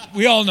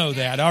we all know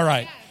that, all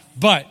right.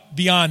 But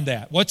beyond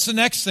that, what's the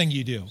next thing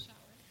you do?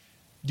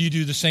 Do you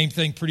do the same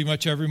thing pretty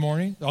much every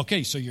morning?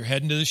 Okay, so you're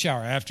heading to the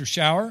shower. After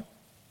shower?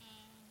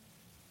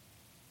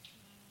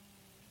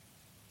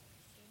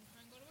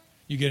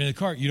 You get in the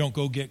car. You don't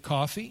go get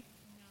coffee?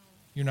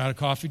 You're not a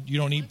coffee? You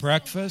don't eat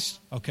breakfast?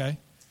 Okay.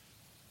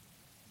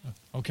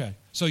 Okay.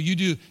 So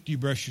do you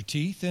brush your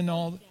teeth and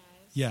all?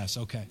 Yes,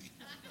 okay.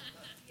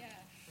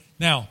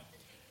 Now,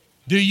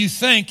 do you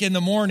think in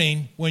the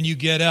morning when you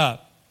get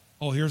up,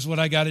 oh, here's what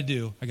I got to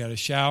do. I got to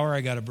shower.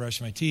 I got to brush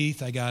my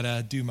teeth. I got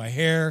to do my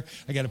hair.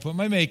 I got to put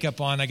my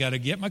makeup on. I got to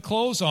get my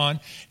clothes on.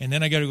 And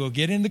then I got to go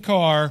get in the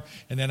car.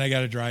 And then I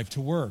got to drive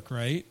to work,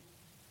 right?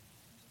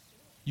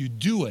 You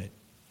do it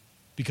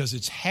because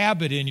it's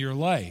habit in your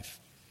life.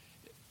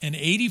 And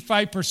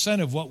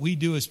 85% of what we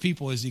do as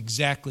people is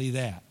exactly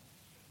that.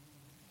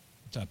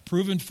 It's a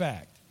proven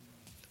fact.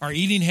 Our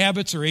eating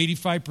habits are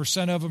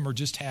 85% of them are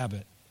just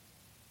habit.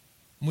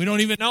 We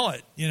don't even know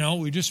it.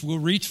 We'll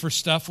reach for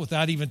stuff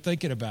without even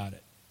thinking about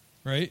it,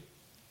 right?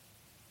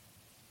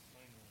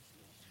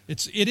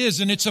 It is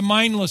a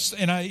mindless,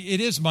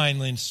 it is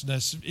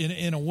mindlessness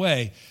in a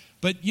way.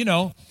 But,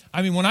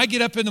 when I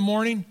get up in the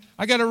morning,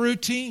 I got a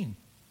routine.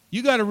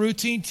 You got a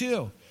routine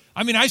too.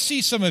 I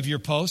see some of your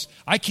posts.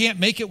 I can't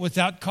make it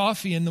without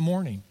coffee in the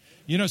morning.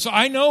 So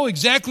I know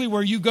exactly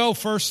where you go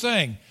first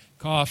thing.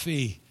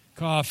 Coffee.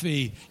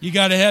 You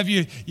got to have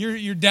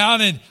you're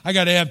down and I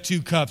got to have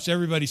 2 cups.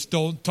 Everybody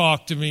don't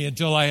talk to me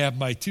until I have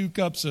my 2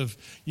 cups of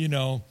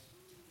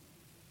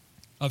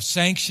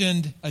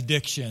sanctioned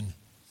addiction.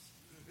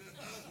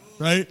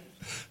 Right?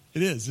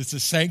 It is. It's a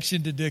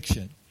sanctioned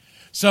addiction.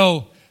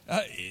 So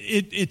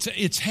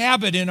it's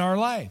habit in our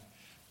life.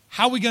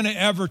 How are we going to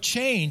ever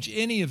change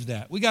any of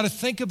that? We got to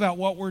think about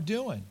what we're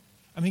doing.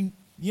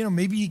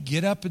 Maybe you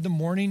get up in the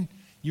morning,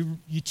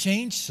 you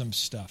change some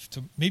stuff.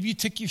 Maybe you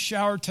took your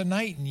shower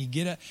tonight and you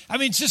get up.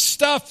 It's just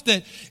stuff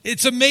that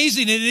it's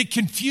amazing and it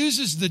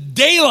confuses the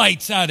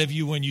daylights out of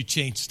you when you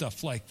change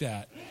stuff like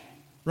that.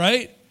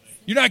 Right?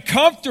 You're not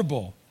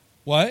comfortable.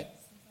 What?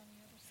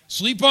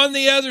 Sleep on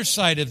the other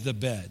side of the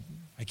bed.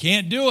 I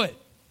can't do it.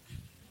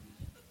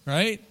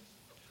 Right?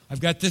 I've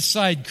got this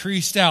side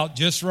creased out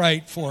just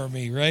right for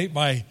me, right?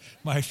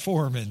 My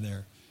form in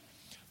there.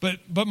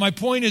 But my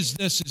point is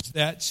this, is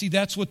that, see,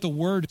 that's what the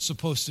Word is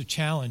supposed to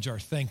challenge our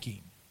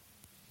thinking.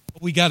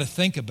 But we got to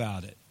think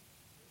about it.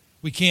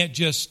 We can't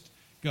just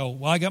go,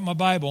 well, I got my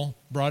Bible,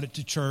 brought it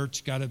to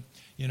church, got to,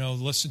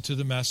 listen to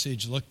the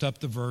message, looked up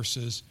the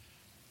verses.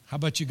 How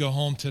about you go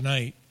home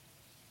tonight?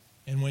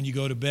 And when you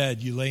go to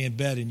bed, you lay in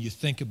bed and you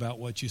think about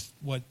what you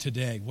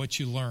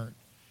learned.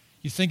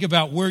 You think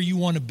about where you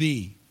want to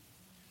be.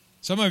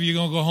 Some of you are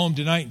going to go home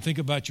tonight and think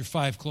about your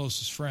 5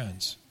 closest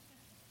friends.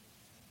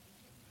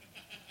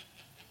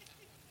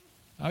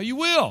 You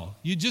will.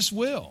 You just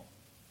will.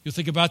 You'll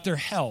think about their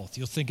health.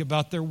 You'll think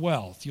about their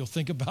wealth. You'll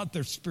think about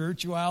their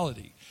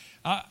spirituality.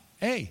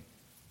 Hey,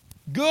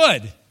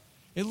 good.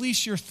 At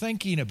least you're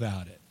thinking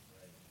about it.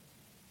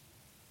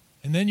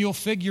 And then you'll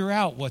figure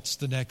out what's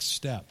the next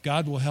step.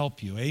 God will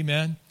help you.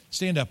 Amen.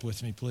 Stand up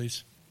with me,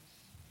 please.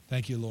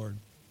 Thank you, Lord.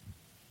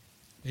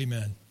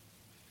 Amen.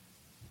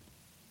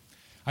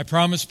 I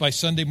promise by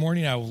Sunday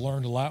morning I will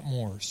learn a lot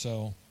more.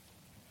 So,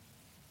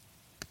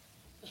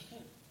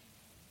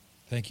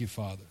 thank you,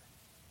 Father.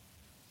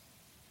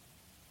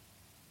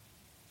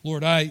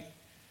 Lord, I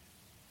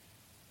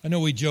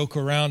know we joke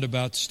around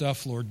about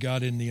stuff, Lord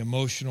God, in the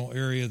emotional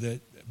area,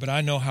 but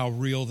I know how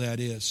real that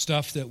is.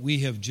 Stuff that we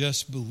have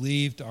just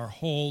believed our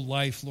whole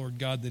life, Lord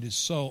God, that is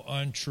so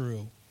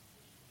untrue.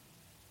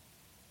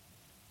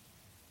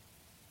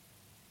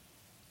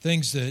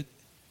 Things that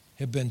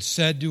have been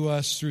said to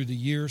us through the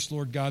years,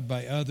 Lord God,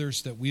 by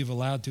others that we've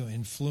allowed to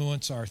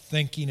influence our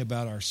thinking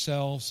about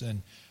ourselves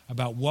and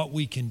about what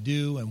we can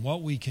do and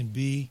what we can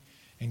be.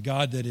 And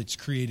God, that it's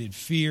created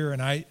fear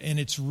and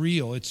it's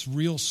real. It's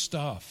real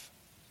stuff.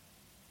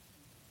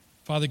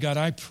 Father God,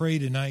 I pray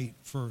tonight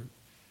for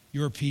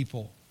your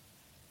people.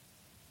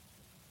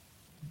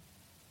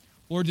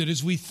 Lord, that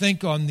as we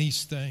think on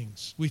these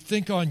things, we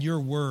think on your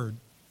word,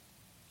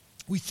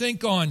 we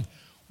think on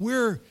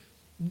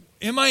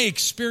am I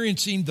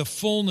experiencing the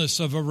fullness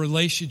of a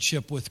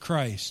relationship with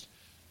Christ?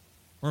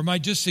 Or am I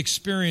just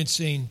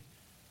experiencing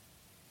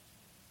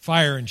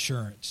fire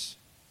insurance?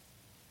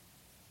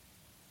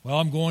 Well,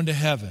 I'm going to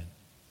heaven.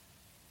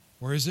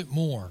 Or is it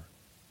more?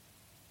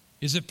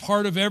 Is it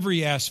part of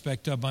every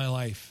aspect of my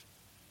life?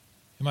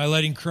 Am I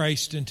letting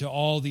Christ into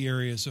all the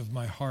areas of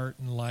my heart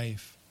and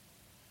life?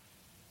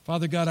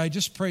 Father God, I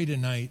just pray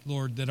tonight,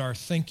 Lord, that our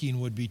thinking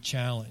would be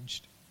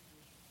challenged.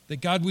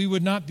 That, God, we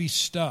would not be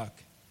stuck,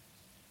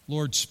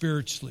 Lord,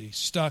 spiritually,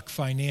 stuck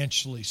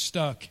financially,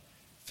 stuck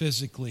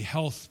physically,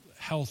 health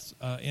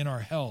in our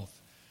health.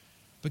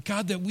 But,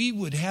 God, that we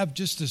would have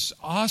just this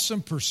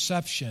awesome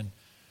perception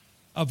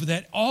of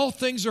that all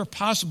things are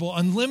possible,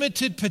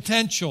 unlimited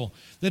potential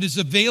that is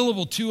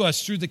available to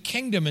us through the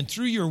kingdom and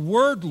through your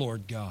word,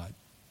 Lord God.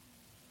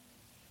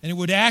 And it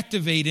would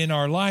activate in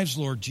our lives,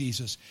 Lord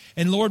Jesus.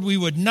 And Lord, we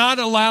would not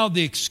allow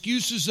the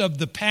excuses of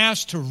the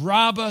past to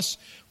rob us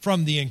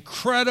from the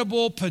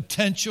incredible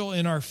potential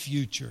in our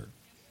future.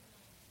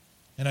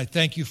 And I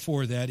thank you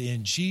for that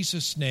in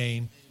Jesus'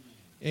 name.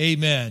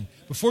 Amen.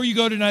 Before you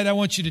go tonight, I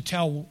want you to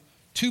tell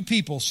 2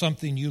 people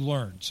something you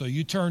learned. So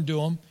you turn to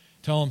them,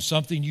 tell them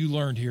something you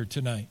learned here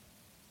tonight.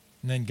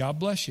 And then God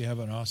bless you. Have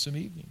an awesome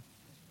evening.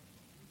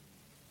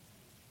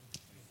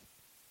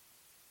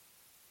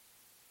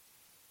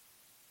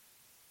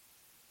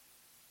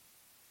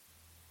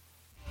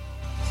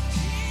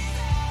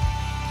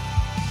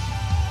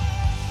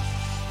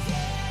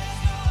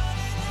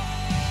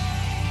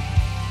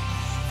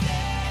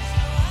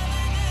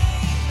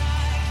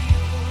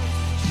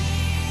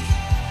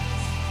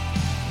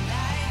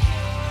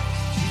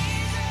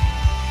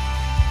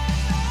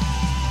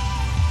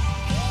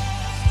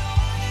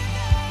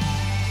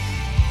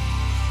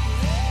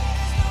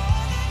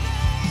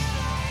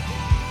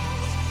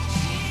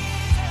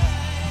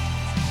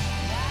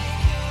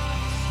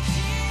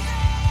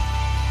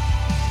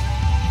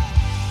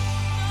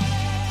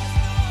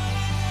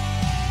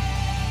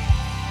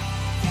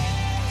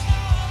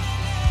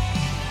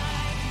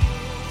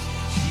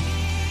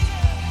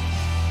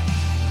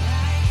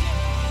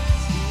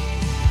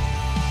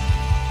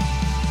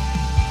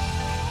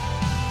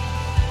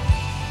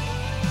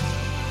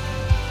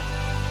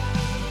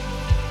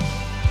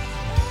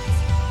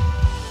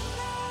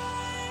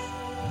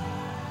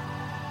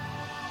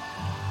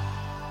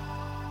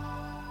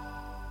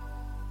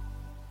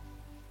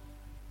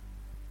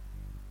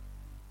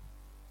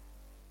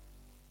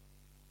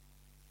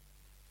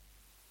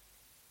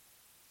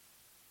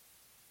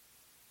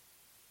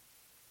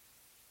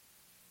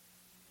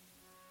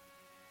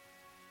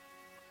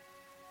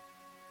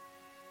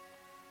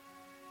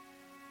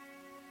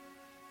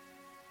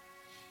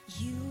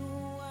 You